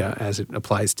Betty and Rita as it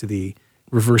applies to the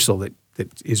reversal that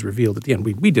is revealed at the end.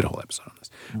 We did a whole episode on this.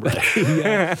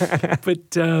 Right.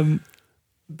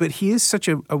 But he is such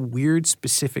a weird,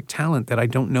 specific talent that I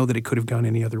don't know that it could have gone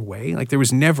any other way. Like, there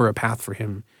was never a path for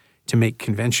him to make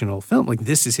conventional film. Like,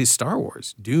 this is his Star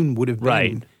Wars. Dune would have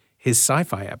been his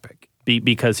sci-fi epic.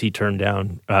 Because he turned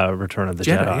down Return of the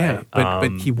Jedi. Yeah.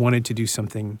 But he wanted to do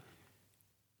something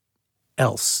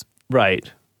else.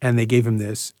 Right. And they gave him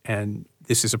this, and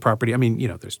this is a property. I mean,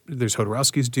 there's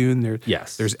Jodorowsky's Dune.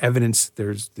 There's evidence.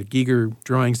 There's the Giger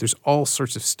drawings. There's all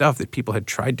sorts of stuff that people had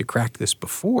tried to crack this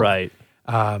before. Right.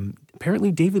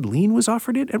 Apparently, David Lean was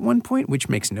offered it at one point, which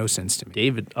makes no sense to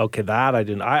me. That I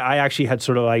didn't. I actually had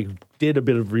did a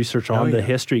bit of research on the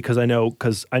history because I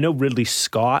know Ridley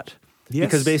Scott. Yes.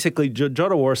 Because basically,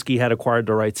 Jodorowsky had acquired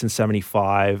the rights in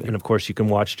 1975, and of course, you can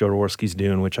watch Jodorowsky's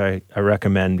Dune, which I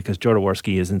recommend because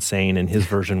Jodorowsky is insane, and his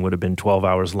version would have been 12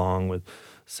 hours long with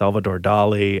Salvador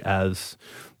Dali as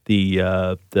the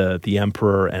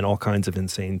emperor and all kinds of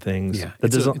insane things. Yeah,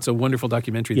 it's a wonderful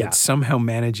documentary that somehow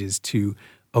manages to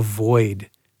avoid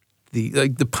the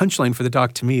punchline for the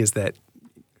doc to me is that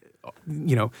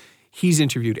he's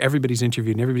interviewed, everybody's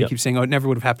interviewed, and everybody keeps saying, oh, it never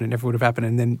would have happened,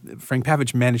 And then Frank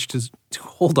Pavich managed to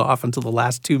hold off until the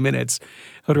last 2 minutes.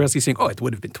 Jodorowsky saying, oh, it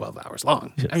would have been 12 hours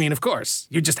long. I mean, of course,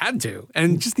 you just had to.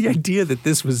 And just the idea that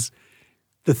this was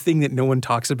the thing that no one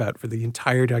talks about for the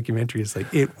entire documentary is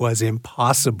like, it was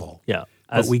impossible. Yeah.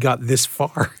 But we got this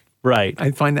far. Right.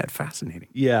 I find that fascinating.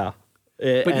 Yeah.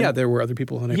 But there were other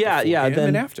people on it before him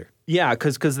and after. Yeah,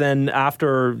 because then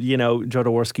after,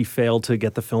 Jodorowsky failed to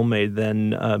get the film made, then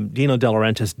Dino De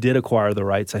Laurentiis did acquire the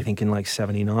rights, I think in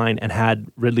 1979, and had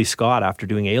Ridley Scott, after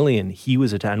doing Alien, he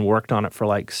was and worked on it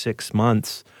for 6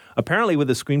 months, apparently with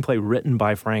a screenplay written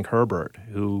by Frank Herbert,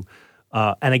 who,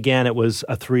 and again, it was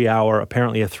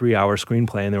apparently a 3-hour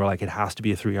screenplay, and they were like, it has to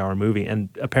be a 3-hour movie. And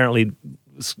apparently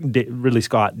Ridley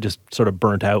Scott just sort of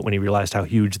burnt out when he realized how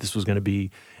huge this was going to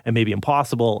be and maybe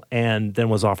impossible, and then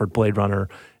was offered Blade Runner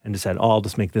and just said, oh, I'll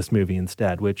just make this movie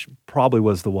instead, which probably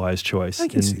was the wise choice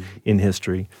in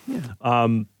history. Yeah.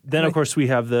 Then, of course, we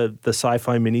have the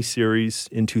sci-fi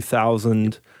miniseries in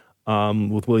 2000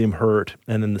 with William Hurt,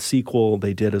 and then the sequel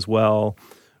they did as well,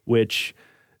 which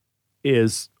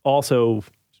is also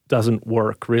doesn't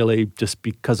work really just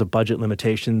because of budget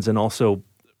limitations, and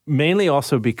mainly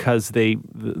because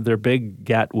their big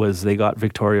get was they got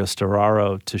Vittorio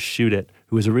Storaro to shoot it,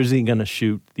 who was originally going to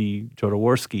shoot the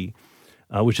Jodorowsky,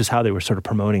 which is how they were sort of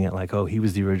promoting it, like, oh, he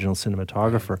was the original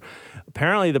cinematographer.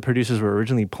 Apparently, the producers were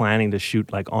originally planning to shoot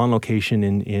on location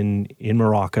in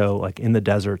Morocco, in the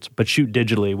deserts, but shoot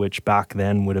digitally, which back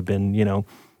then would have been,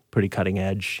 pretty cutting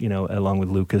edge, along with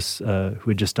Lucas, who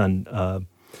had just done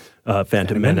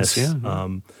Phantom Menace.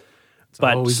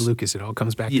 But always Lucas. It all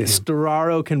comes back to him.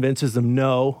 Storaro convinces them,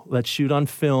 no, let's shoot on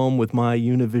film with my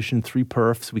Univision 3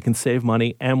 perfs. We can save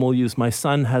money, and we'll use, my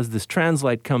son has this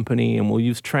Translite company, and we'll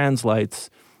use Translites,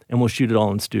 and we'll shoot it all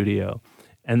in studio.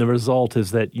 And the result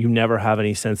is that you never have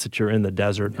any sense that you're in the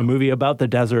desert. No. A movie about the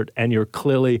desert, and you're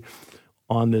clearly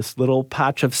on this little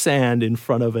patch of sand in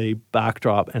front of a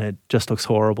backdrop, and it just looks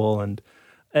horrible. And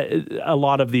a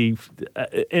lot of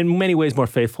in many ways more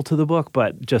faithful to the book,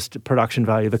 but just production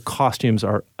value. The costumes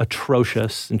are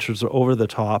atrocious in terms of over the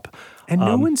top. And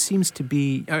no one seems to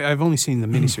be, I've only seen the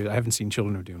miniseries. I haven't seen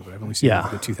Children of Dune, but I've only seen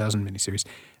the 2000 miniseries.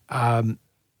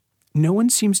 No one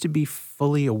seems to be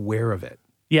fully aware of it.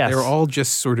 Yes. They're all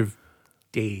just sort of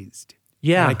dazed.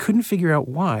 Yeah. And I couldn't figure out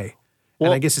why.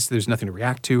 Well, and I guess there's nothing to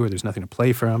react to or there's nothing to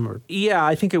play from. Yeah,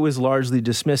 I think it was largely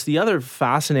dismissed. The other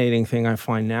fascinating thing I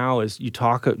find now is you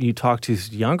talk to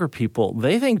younger people,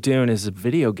 they think Dune is a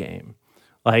video game.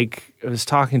 Like, I was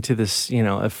talking to this,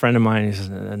 a friend of mine, he's a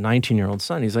 19-year-old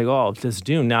son. He's like, oh, this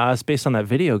Dune, now it's based on that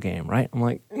video game, right? I'm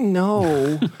like,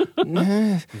 no.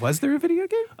 Was there a video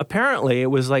game? Apparently, it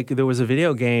was there was a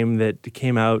video game that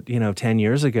came out, 10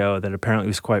 years ago that apparently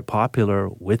was quite popular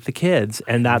with the kids.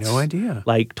 And that's no idea.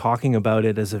 Talking about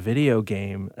it as a video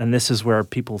game. And this is where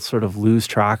people sort of lose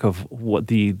track of what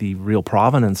the real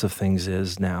provenance of things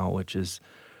is now, which is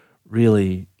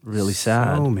really, really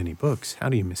sad. So many books. How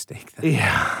do you mistake that?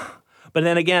 Yeah. But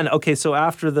then again, okay, so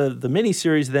after the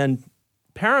miniseries, then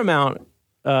Paramount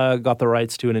got the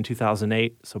rights to it in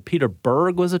 2008. So Peter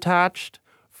Berg was attached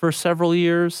for several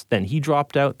years. Then he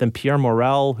dropped out. Then Pierre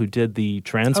Morel, who did the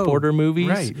Transporter movies,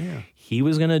 right, yeah. he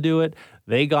was going to do it.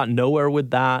 They got nowhere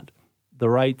with that. The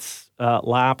rights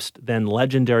lapsed. Then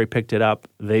Legendary picked it up.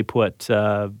 They put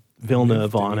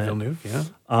Villeneuve on it. Villeneuve, yeah.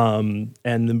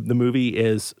 And the movie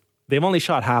is, they've only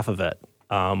shot half of it,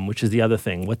 which is the other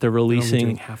thing. What they're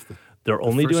releasing, they're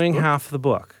only doing half the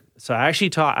book. So I actually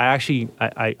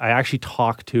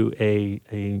talked to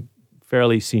a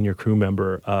fairly senior crew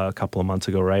member a couple of months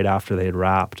ago, right after they had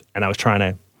wrapped, and I was trying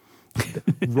to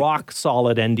rock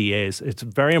solid NDAs. It's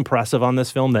very impressive on this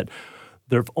film that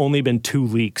there have only been 2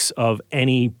 leaks of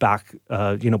any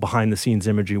behind the scenes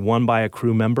imagery. One by a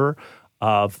crew member.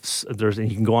 And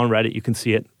you can go on Reddit, you can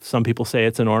see it. Some people say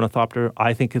it's an ornithopter.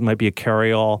 I think it might be a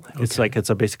carryall. Okay. It's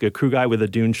basically a crew guy with a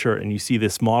Dune shirt, and you see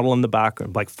this model in the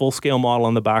background, like full scale model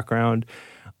in the background.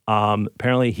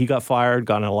 Apparently, he got fired,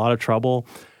 got in a lot of trouble.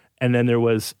 And then there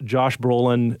was Josh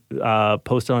Brolin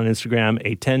posted on Instagram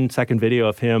a 10-second video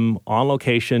of him on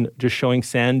location just showing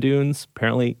sand dunes.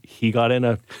 Apparently, he got in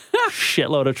a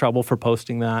shitload of trouble for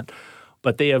posting that.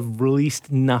 But they have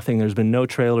released nothing. There's been no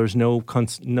trailers, no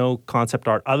concept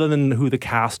art. Other than who the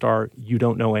cast are, you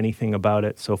don't know anything about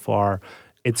it so far.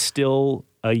 It's still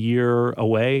a year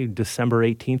away, December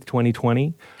 18th,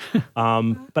 2020.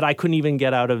 But I couldn't even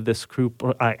get out of this group.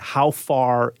 How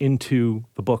far into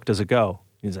the book does it go?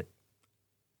 He's like,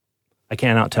 I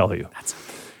cannot tell you.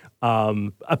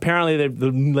 Apparently,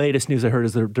 the latest news I heard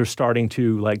is they're starting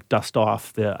to dust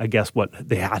off what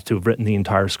they had to have written the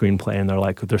entire screenplay, and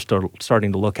they're still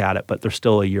starting to look at it, but they're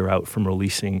still a year out from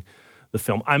releasing the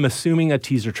film. I'm assuming a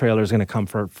teaser trailer is going to come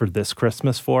for this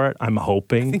Christmas for it. I'm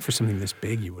hoping. I think for something this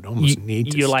big, you would almost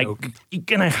need to you're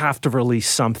going to have to release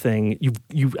something.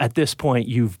 You at this point,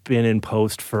 you've been in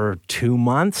post for 2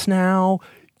 months now.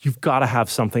 You've got to have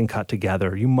something cut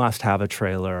together. You must have a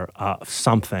trailer,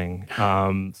 something.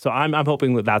 So I'm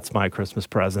hoping that's my Christmas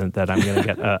present, that I'm going to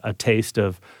get a taste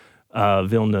of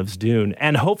Villeneuve's Dune.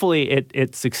 And hopefully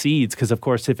it succeeds, because, of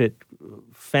course, if it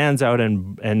fans out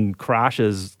and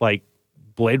crashes like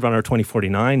Blade Runner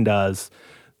 2049 does,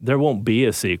 there won't be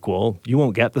a sequel. You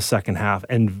won't get the second half.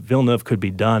 And Villeneuve could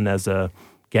be done as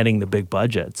getting the big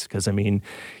budgets, because, I mean,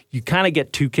 you kind of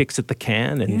get 2 kicks at the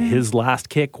can, and his last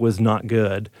kick was not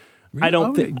good. Really? I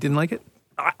don't think didn't like it.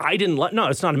 I didn't like. No,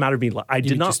 it's not a matter of me. I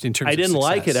didn't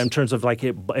like it in terms of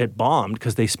it bombed,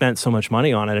 because they spent so much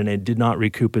money on it, and it did not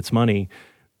recoup its money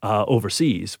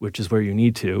overseas, which is where you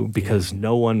need to, because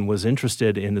no one was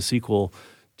interested in the sequel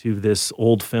to this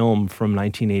old film from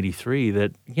 1983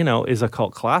 that, is a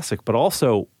cult classic, but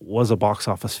also was a box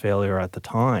office failure at the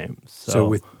time.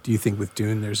 So do you think with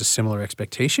Dune there's a similar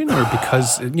expectation, or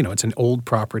because, it's an old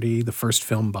property, the first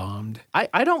film bombed?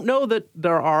 I don't know that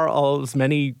there are as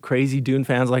many crazy Dune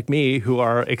fans like me who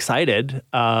are excited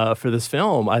for this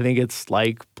film. I think it's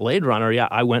like Blade Runner. Yeah,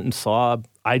 I went and saw.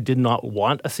 I did not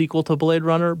want a sequel to Blade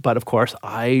Runner, but of course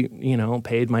I,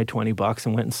 paid my $20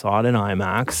 and went and saw it in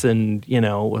IMAX, and,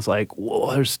 was like,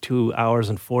 whoa, there's 2 hours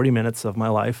and 40 minutes of my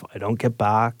life I don't get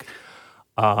back.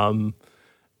 And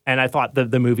I thought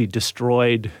that the movie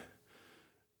destroyed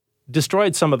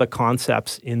some of the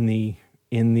concepts in the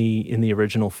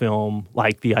original film,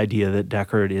 like the idea that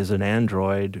Deckard is an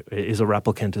android, is a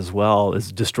replicant as well,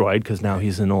 is destroyed because now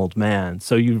he's an old man.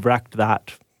 So you wrecked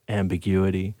that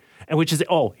ambiguity. And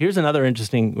here's another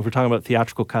interesting, if we're talking about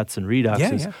theatrical cuts and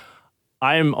redux,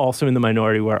 I am also in the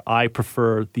minority where I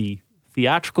prefer the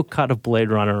theatrical cut of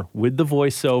Blade Runner with the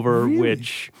voiceover,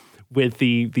 which with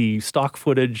the stock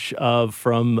footage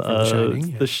from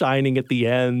The Shining at the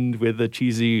end, with the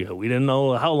cheesy, we didn't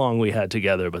know how long we had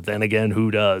together, but then again, who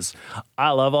does? I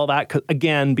love all that,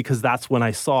 because that's when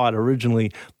I saw it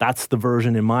originally. That's the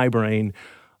version in my brain.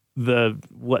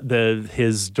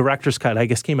 His director's cut, I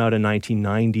guess, came out in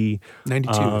 1990.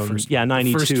 92, the first. Yeah,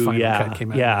 92. The first final cut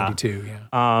came out in 92.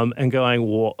 Yeah. And going,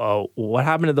 what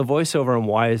happened to the voiceover, and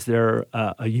why is there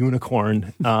a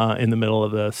unicorn in the middle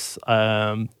of this?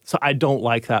 So I don't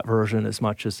like that version as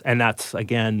much as, and that's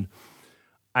again.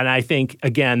 And I think,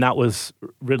 again, that was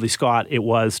Ridley Scott. It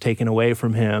was taken away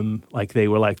from him. Like, they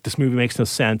were like, this movie makes no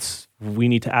sense. We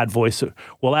need to add voiceovers.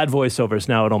 We'll add voiceovers.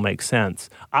 Now it'll make sense.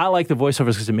 I like the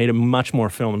voiceovers because it made it much more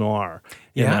film noir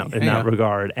in that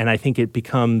regard. And I think it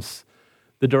becomes,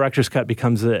 the director's cut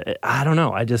becomes I don't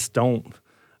know. I just don't.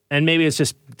 And maybe it's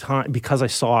just time, because I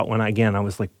saw it when, I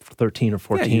was like 13 or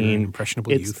 14. Yeah, you're an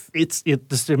impressionable youth. It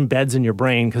just embeds in your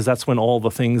brain, because that's when all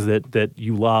the things that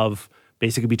you love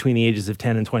basically between the ages of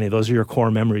 10 and 20. Those are your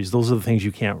core memories. Those are the things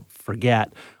you can't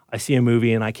forget. I see a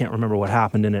movie and I can't remember what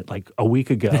happened in it like a week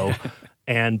ago.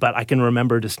 But I can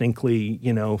remember distinctly,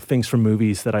 things from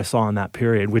movies that I saw in that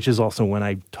period, which is also when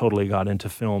I totally got into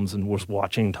films and was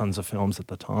watching tons of films at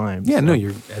the time. Yeah, no,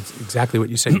 that's exactly what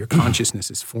you said. Your consciousness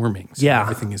is forming. So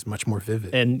everything is much more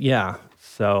vivid. And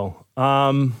so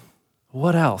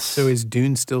what else? So is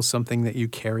Dune still something that you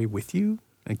carry with you?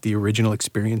 Like the original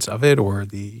experience of it or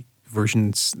the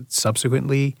versions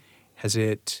subsequently? Has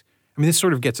it... I mean, this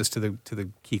sort of gets us to the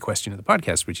key question of the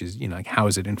podcast, which is, like, how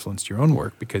has it influenced your own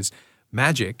work? Because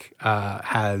Magic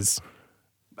has,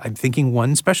 I'm thinking,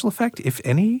 one special effect, if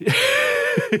any.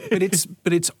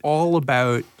 but it's all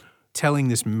about telling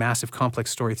this massive,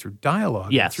 complex story through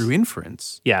dialogue, and through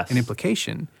inference, and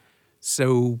implication.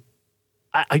 So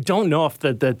I don't know if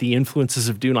the influences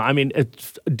of Dune. I mean,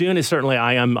 Dune is certainly.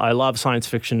 I love science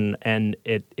fiction, and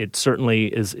it certainly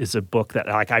is a book that,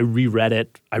 like, I reread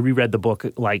it. I reread the book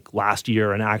like last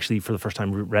year, and actually for the first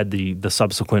time read the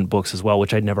subsequent books as well,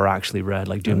 which I'd never actually read,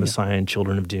 like Dune Messiah and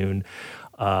Children of Dune,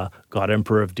 God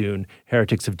Emperor of Dune,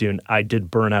 Heretics of Dune. I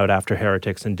did burn out after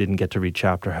Heretics and didn't get to read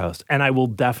Chapter House, and I will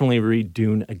definitely read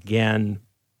Dune again,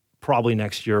 probably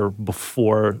next year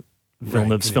before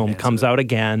Villeneuve's film comes out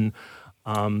again.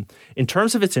 In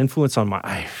terms of its influence on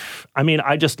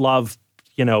I just love,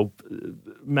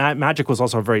 Magic was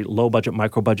also a very low budget,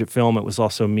 micro budget film. It was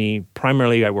also me.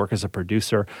 Primarily, I work as a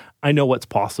producer. I know what's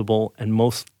possible. And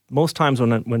most times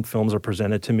when films are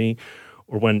presented to me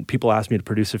or when people ask me to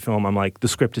produce a film, I'm like, the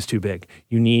script is too big.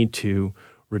 You need to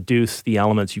reduce the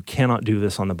elements. You cannot do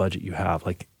this on the budget you have.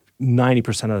 Like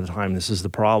 90% of the time, this is the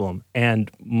problem.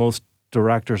 And most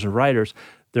directors and writers,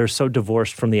 they're so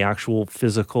divorced from the actual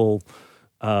physical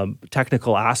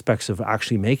technical aspects of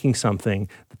actually making something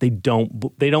that they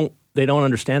don't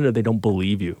understand it, they don't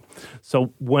believe you.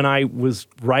 So when I was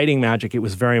writing Magic, it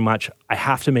was very much, I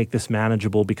have to make this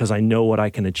manageable because I know what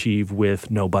I can achieve with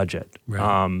no budget.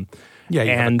 Right. You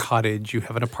have a cottage, you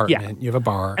have an apartment, you have a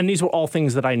bar. And these were all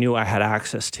things that I knew I had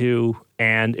access to.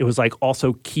 And it was like,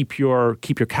 also keep your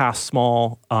cast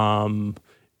small. All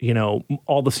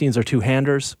the scenes are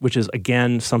two-handers, which is,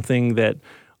 again, something that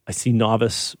I see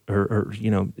novice or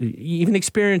even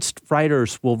experienced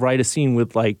writers will write a scene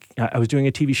with, like, I was doing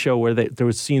a TV show where there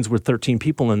was scenes with 13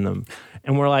 people in them.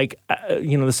 And we're like,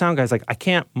 the sound guy's like, I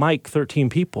can't mic 13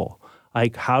 people.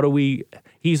 Like, how do we,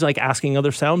 he's like asking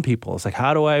other sound people. It's like,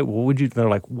 they're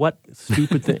like, what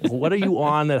stupid thing, what are you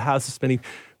on that has this many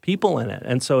people in it?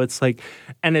 And so it's like,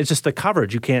 and it's just the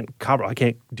coverage. I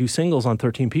can't do singles on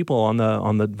 13 people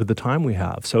with the time we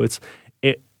have. So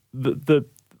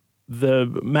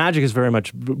the Magic is very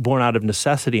much born out of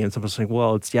necessity, and someone's saying,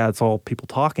 well, it's all people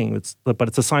talking. But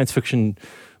it's a science fiction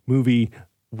movie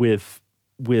with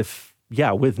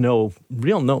no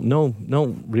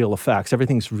real effects.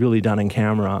 Everythit's really done in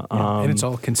camera. And it's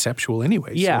all conceptual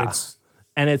anyway. Yeah. So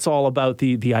and it's all about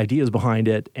the ideas behind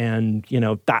it. And,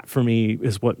 that for me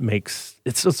is what makes,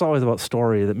 it's always about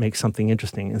story that makes something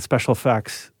interesting. And special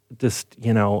effects just,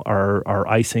 are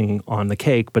icing on the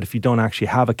cake. But if you don't actually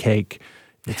have a cake,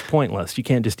 it's pointless. You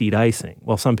can't just eat icing.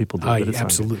 Well, some people do. You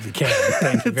absolutely can.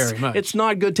 Thank you very much. It's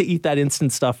not good to eat that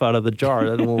instant stuff out of the jar.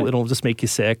 It'll just make you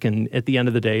sick. And at the end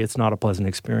of the day, it's not a pleasant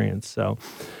experience.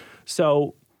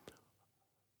 So,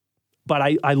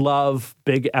 but I love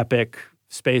big epic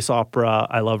space opera.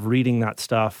 I love reading that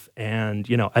stuff. And,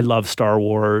 I love Star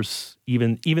Wars,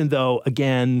 even though,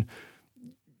 again,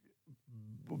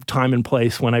 time and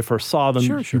place when I first saw them,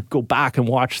 sure. You go back and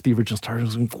watch the original Star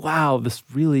Wars and wow, this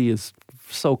really is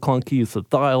so clunky. It's a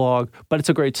dialogue, but it's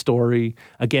a great story.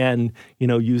 Again,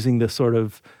 using the sort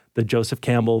of the Joseph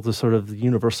Campbell, the sort of the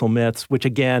universal myths, which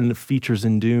again features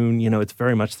in Dune. It's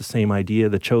very much the same idea,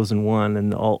 the chosen one,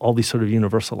 and all these sort of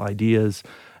universal ideas,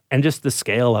 and just the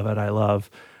scale of it I love.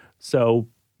 So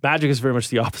Magic is very much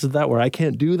the opposite of that, where I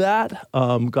can't do that.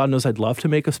 God knows I'd love to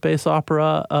make a space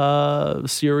opera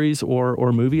series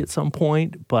or movie at some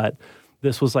point, but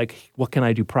this was like, what can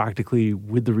I do practically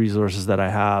with the resources that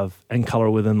I have and color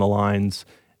within the lines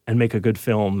and make a good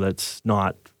film that's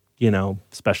not,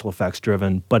 special effects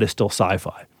driven, but is still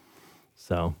sci-fi.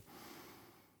 So.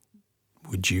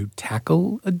 Would you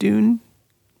tackle a Dune?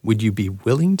 Would you be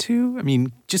willing to? I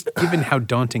mean, just given how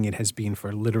daunting it has been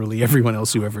for literally everyone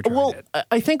else who ever tried it.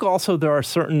 I think also there are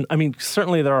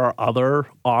certainly there are other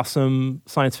awesome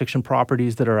science fiction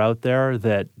properties that are out there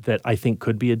that I think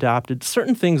could be adapted.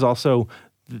 Certain things also,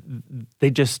 they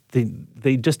just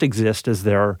exist as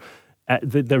their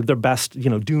best.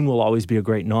 Dune will always be a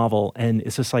great novel, and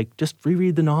it's just like, just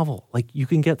reread the novel. Like, you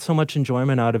can get so much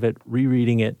enjoyment out of it,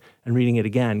 rereading it and reading it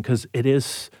again, because it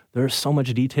is There's so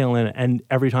much detail in it. And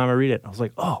every time I read it, I was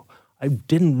like, oh, I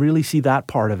didn't really see that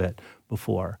part of it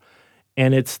before.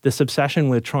 And it's this obsession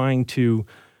with trying to,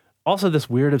 also this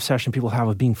weird obsession people have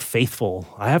with being faithful.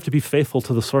 I have to be faithful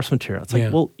to the source material. It's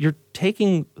like, well, you're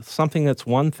taking something that's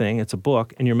one thing, it's a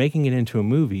book, and you're making it into a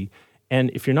movie. And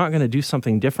if you're not going to do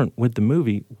something different with the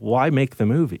movie, why make the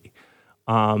movie?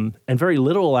 And very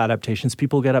literal adaptations,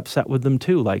 people get upset with them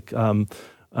too. Like,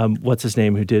 what's his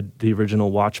name, who did the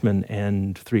original Watchmen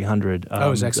and 300?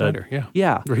 Zack Snyder, yeah.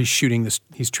 Yeah. Where he's treating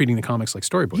the comics like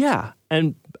storybooks. Yeah.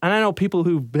 And I know people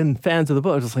who've been fans of the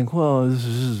book are just like, well, this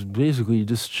is basically you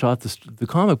just shot the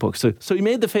comic book. So you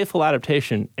made the faithful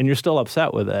adaptation and you're still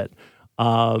upset with it.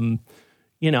 And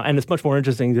it's much more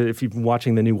interesting that if you've been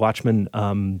watching the new Watchmen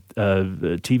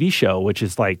TV show, which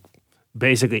is like,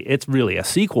 basically, it's really a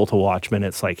sequel to Watchmen.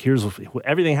 It's like, here's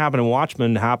everything happened in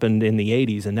Watchmen happened in the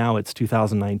 80s, and now it's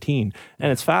 2019.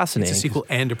 And it's fascinating. It's a sequel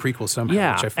and a prequel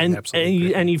somehow, which I find absolutely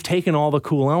great. And you've taken all the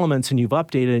cool elements and you've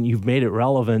updated it and you've made it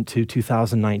relevant to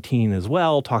 2019 as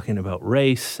well, talking about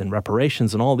race and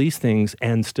reparations and all these things,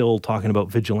 and still talking about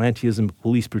vigilantism,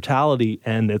 police brutality.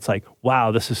 And it's like,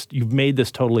 wow, you've made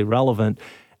this totally relevant.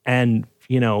 And,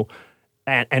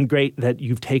 and great that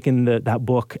you've taken that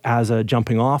book as a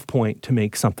jumping off point to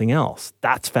make something else.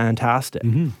 That's fantastic.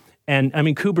 Mm-hmm. And I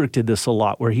mean, Kubrick did this a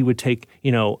lot where he would take,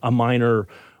 a minor,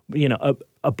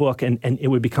 a book and it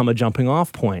would become a jumping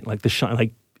off point. Like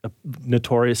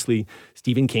notoriously,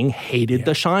 Stephen King hated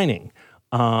The Shining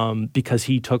because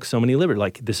he took so many liberties.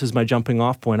 Like, this is my jumping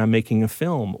off point. I'm making a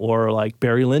film. Or like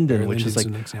Barry Lyndon, which is like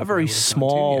a very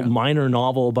small, minor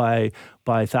novel by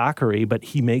Thackeray, but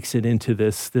he makes it into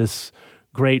this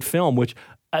great film, which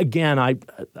again,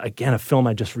 a film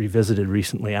I just revisited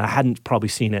recently. I hadn't probably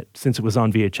seen it since it was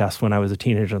on VHS when I was a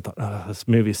teenager. I thought, oh, this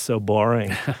movie is so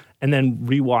boring. And then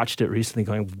rewatched it recently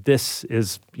going, this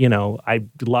is, I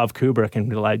love Kubrick,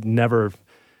 and I never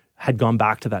had gone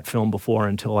back to that film before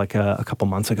until like a couple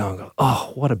months ago and go,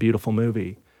 oh, what a beautiful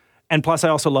movie. And plus I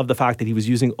also love the fact that he was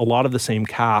using a lot of the same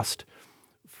cast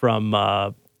from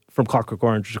Clockwork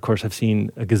Orange, which of course I've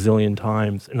seen a gazillion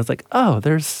times. And it's like, oh,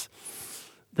 there's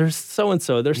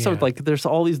so-and-so. There's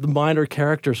all these, the minor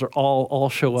characters are all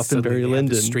show up in Barry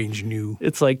Lyndon. Strange new.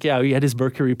 It's like, yeah, he had his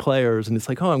Mercury players, and it's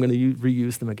like, oh, I'm going to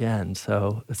reuse them again.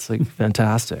 So it's like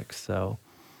fantastic. So,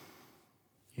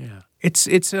 yeah, it's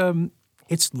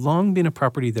long been a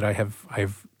property that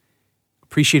I've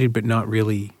appreciated, but not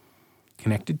really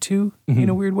connected to in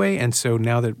a weird way. And so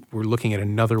now that we're looking at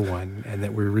another one and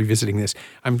that we're revisiting this,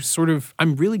 I'm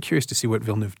really curious to see what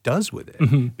Villeneuve does with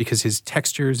it, because his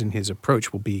textures and his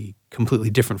approach will be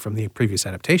completely different from the previous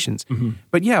adaptations.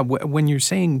 But yeah, when you're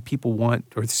saying people want,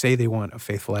 or say they want a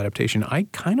faithful adaptation, I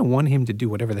kind of want him to do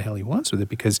whatever the hell he wants with it,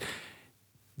 because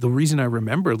the reason I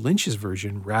remember Lynch's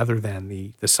version rather than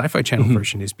the Sci-Fi Channel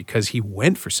version is because he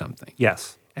went for something.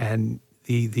 Yes. And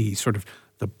the sort of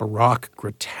the baroque,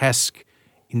 grotesque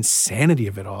insanity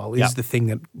of it all is the thing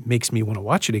that makes me want to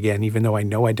watch it again, even though I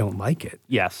know I don't like it.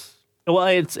 Yes. Well,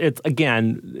 it's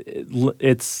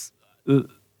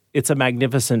a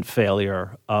magnificent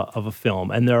failure of a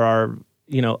film, and there are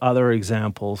other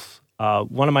examples.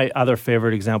 One of my other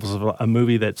favorite examples of a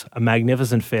movie that's a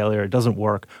magnificent failure, it doesn't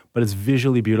work, but it's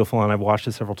visually beautiful, and I've watched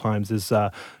it several times, is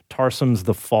Tarsum's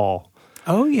The Fall.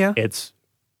 Oh, yeah. It's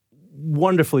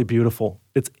wonderfully beautiful.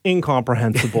 It's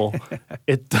incomprehensible.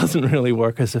 It doesn't really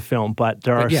work as a film, but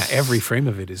there are every frame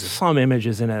of it is some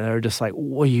images in it that are just like,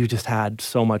 well, you just had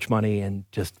so much money and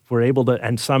just were able to,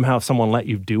 and somehow someone let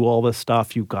you do all this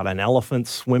stuff. You've got an elephant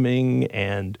swimming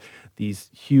and these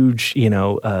huge,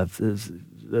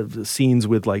 the scenes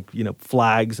with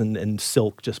flags and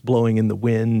silk just blowing in the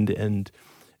wind, and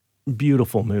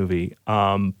beautiful movie,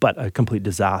 but a complete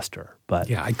disaster. But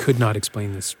yeah, I could not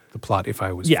explain the plot if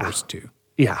I was forced to.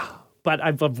 Yeah, but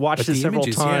I've watched it several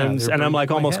times, and I'm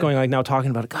like almost going now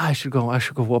talking about it. God, I should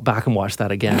go back and watch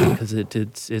that again because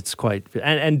it's quite.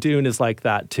 And Dune is like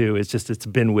that too. It's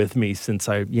been with me since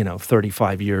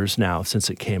 35 years now since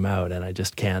it came out, and I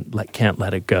just can't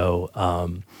let it go.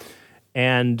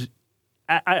 And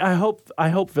I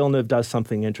hope Villeneuve does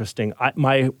something interesting.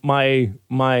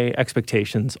 My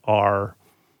expectations are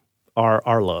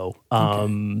low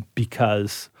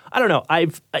because I don't know.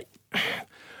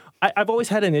 I've always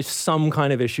had some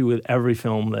kind of issue with every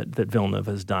film that Villeneuve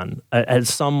has done at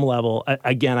some level.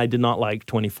 Again, I did not like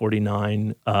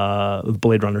 2049,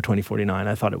 Blade Runner 2049.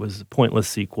 I thought it was a pointless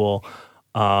sequel.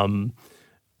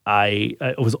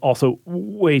 It was also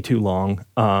way too long.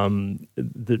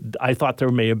 I thought there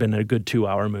may have been a good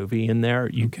 2-hour movie in there.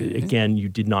 You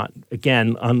did not.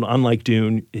 Again, unlike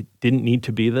Dune, it didn't need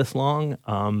to be this long.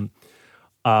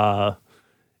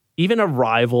 even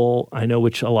Arrival, I know,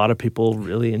 which a lot of people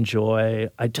really enjoy.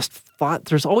 I just thought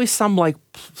there's always some like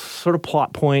sort of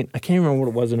plot point. I can't remember what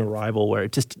it was in Arrival where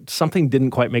it just something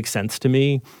didn't quite make sense to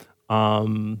me.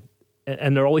 And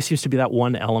there always seems to be that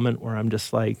one element where I'm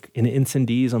just like, in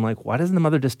Incendies, I'm like, why doesn't the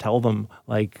mother just tell them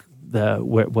like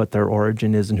what their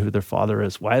origin is and who their father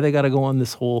is? Why they got to go on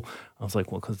this whole? I was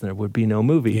like, well, because there would be no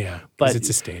movie. Yeah, but it's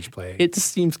a stage play. It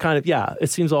just seems kind of, it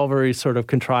seems all very sort of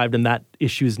contrived, and that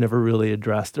issue is never really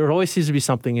addressed. There always seems to be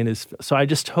something in his. So I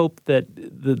just hope that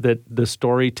the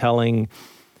storytelling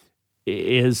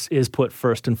is put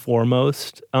first and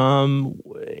foremost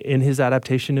in his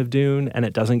adaptation of Dune, and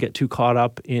it doesn't get too caught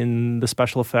up in the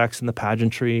special effects and the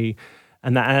pageantry.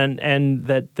 And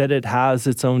that it has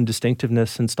its own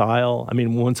distinctiveness and style. I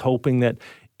mean, one's hoping that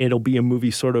it'll be a movie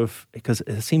sort of, because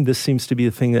this seems to be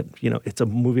the thing that, it's a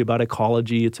movie about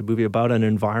ecology, it's a movie about an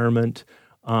environment,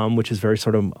 which is very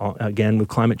sort of, again, with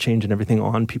climate change and everything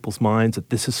on people's minds, that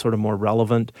this is sort of more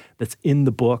relevant, that's in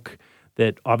the book,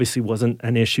 that obviously wasn't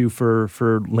an issue for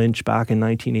Lynch back in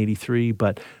 1983,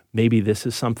 but maybe this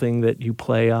is something that you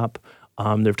play up.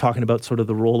 They're talking about sort of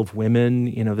the role of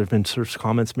women. There have been sort of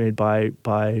comments made by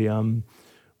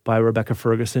Rebecca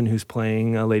Ferguson, who's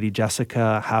playing Lady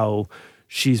Jessica, how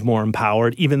she's more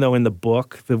empowered, even though in the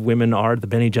book the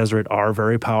Bene Gesserit are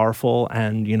very powerful,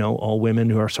 and all women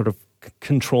who are sort of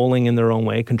controlling in their own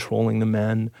way, controlling the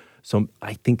men. So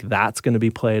I think that's going to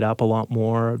be played up a lot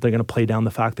more. They're going to play down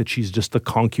the fact that she's just the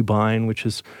concubine, which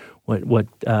is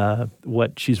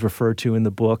what she's referred to in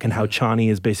the book, and how Chani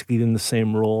is basically in the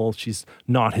same role. She's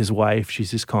not his wife; she's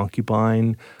his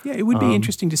concubine. Yeah, it would be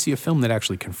interesting to see a film that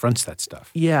actually confronts that stuff.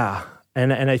 Yeah,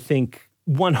 and I think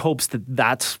one hopes that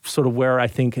that's sort of where I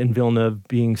think, in Villeneuve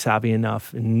being savvy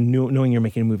enough and knowing you're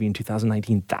making a movie in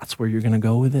 2019, that's where you're going to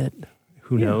go with it.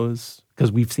 Who knows? Because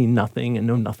we've seen nothing and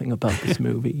know nothing about this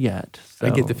movie yet. So I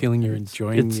get the feeling you're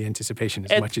enjoying the anticipation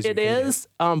as much as you can. It is,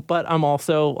 but I'm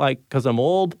also like, because I'm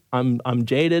old, I'm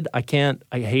jaded. I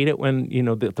hate it when,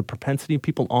 the propensity of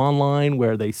people online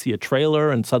where they see a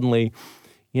trailer and suddenly,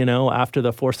 after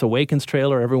the Force Awakens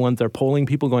trailer, they're polling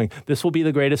people going, this will be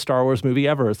the greatest Star Wars movie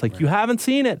ever. It's like, You haven't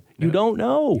seen it. No. You don't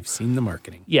know. You've seen the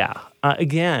marketing. Yeah.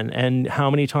 Again, and how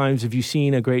many times have you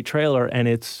seen a great trailer and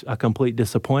it's a complete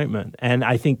disappointment? And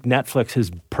I think Netflix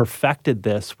has perfected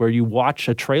this, where you watch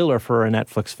a trailer for a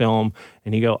Netflix film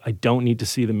and you go, I don't need to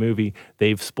see the movie.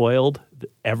 They've spoiled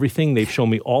everything. They've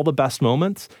shown me all the best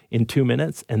moments in 2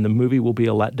 minutes, and the movie will be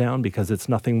a letdown because it's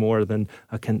nothing more than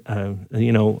a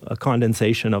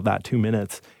condensation of that 2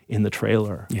 minutes in the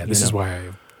trailer. Yeah, this is why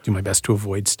I do my best to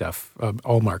avoid stuff,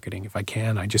 all marketing. If I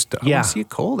can, I want to see it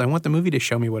cold. I want the movie to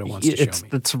show me what it wants to show me.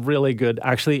 It's really good.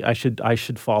 Actually, I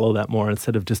should follow that more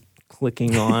instead of just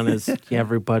clicking on as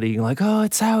everybody like, oh,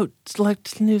 it's out. It's like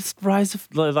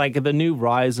the new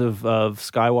rise of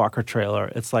Skywalker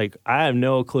trailer. It's like, I have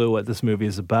no clue what this movie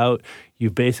is about.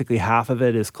 Basically half of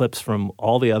it is clips from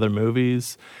all the other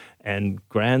movies and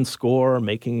grand score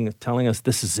telling us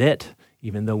this is it.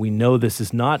 Even though we know this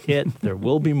is not it, there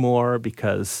will be more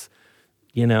because,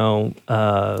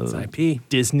 it's IP.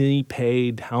 Disney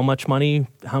paid how much money?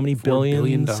 How many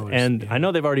billions? $4 billion. And I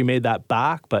know they've already made that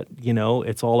back, but,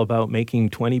 it's all about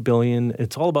making $20 billion.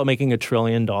 It's all about making $1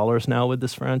 trillion now with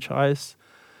this franchise.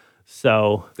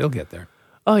 So they'll get there.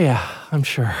 Oh, yeah, I'm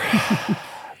sure.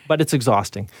 But it's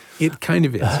exhausting. It kind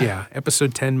of is, yeah.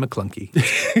 Episode 10, McClunky.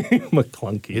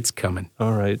 McClunky. It's coming.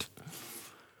 All right.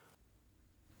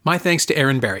 My thanks to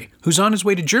Aaron Barry, who's on his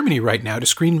way to Germany right now to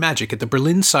screen Magic at the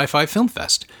Berlin Sci-Fi Film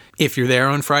Fest. If you're there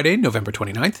on Friday, November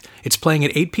 29th, it's playing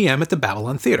at 8 p.m. at the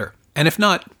Babylon Theatre. And if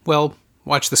not, well,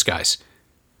 watch the skies.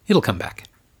 It'll come back.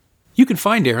 You can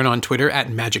find Aaron on Twitter at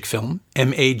MagicFilm,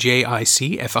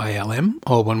 MAJICFILM,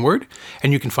 all one word,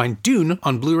 and you can find Dune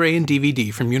on Blu-ray and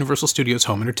DVD from Universal Studios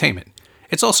Home Entertainment.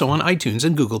 It's also on iTunes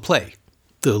and Google Play.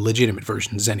 The legitimate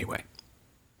versions, anyway.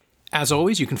 As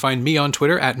always, you can find me on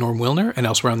Twitter at Norm Wilner and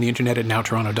elsewhere on the internet at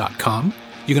nowtoronto.com.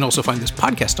 You can also find this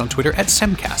podcast on Twitter at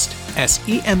Semcast,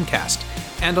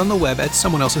 SEMcast, and on the web at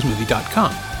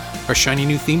someoneelsesmovie.com. Our shiny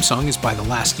new theme song is by The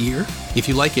Last Year. If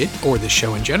you like it, or this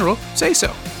show in general, say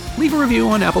so. Leave a review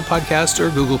on Apple Podcasts or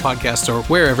Google Podcasts or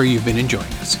wherever you've been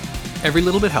enjoying us. Every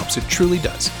little bit helps, it truly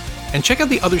does. And check out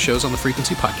the other shows on the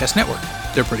Frequency Podcast Network.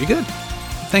 They're pretty good.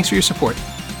 Thanks for your support,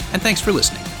 and thanks for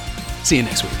listening. See you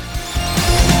next week.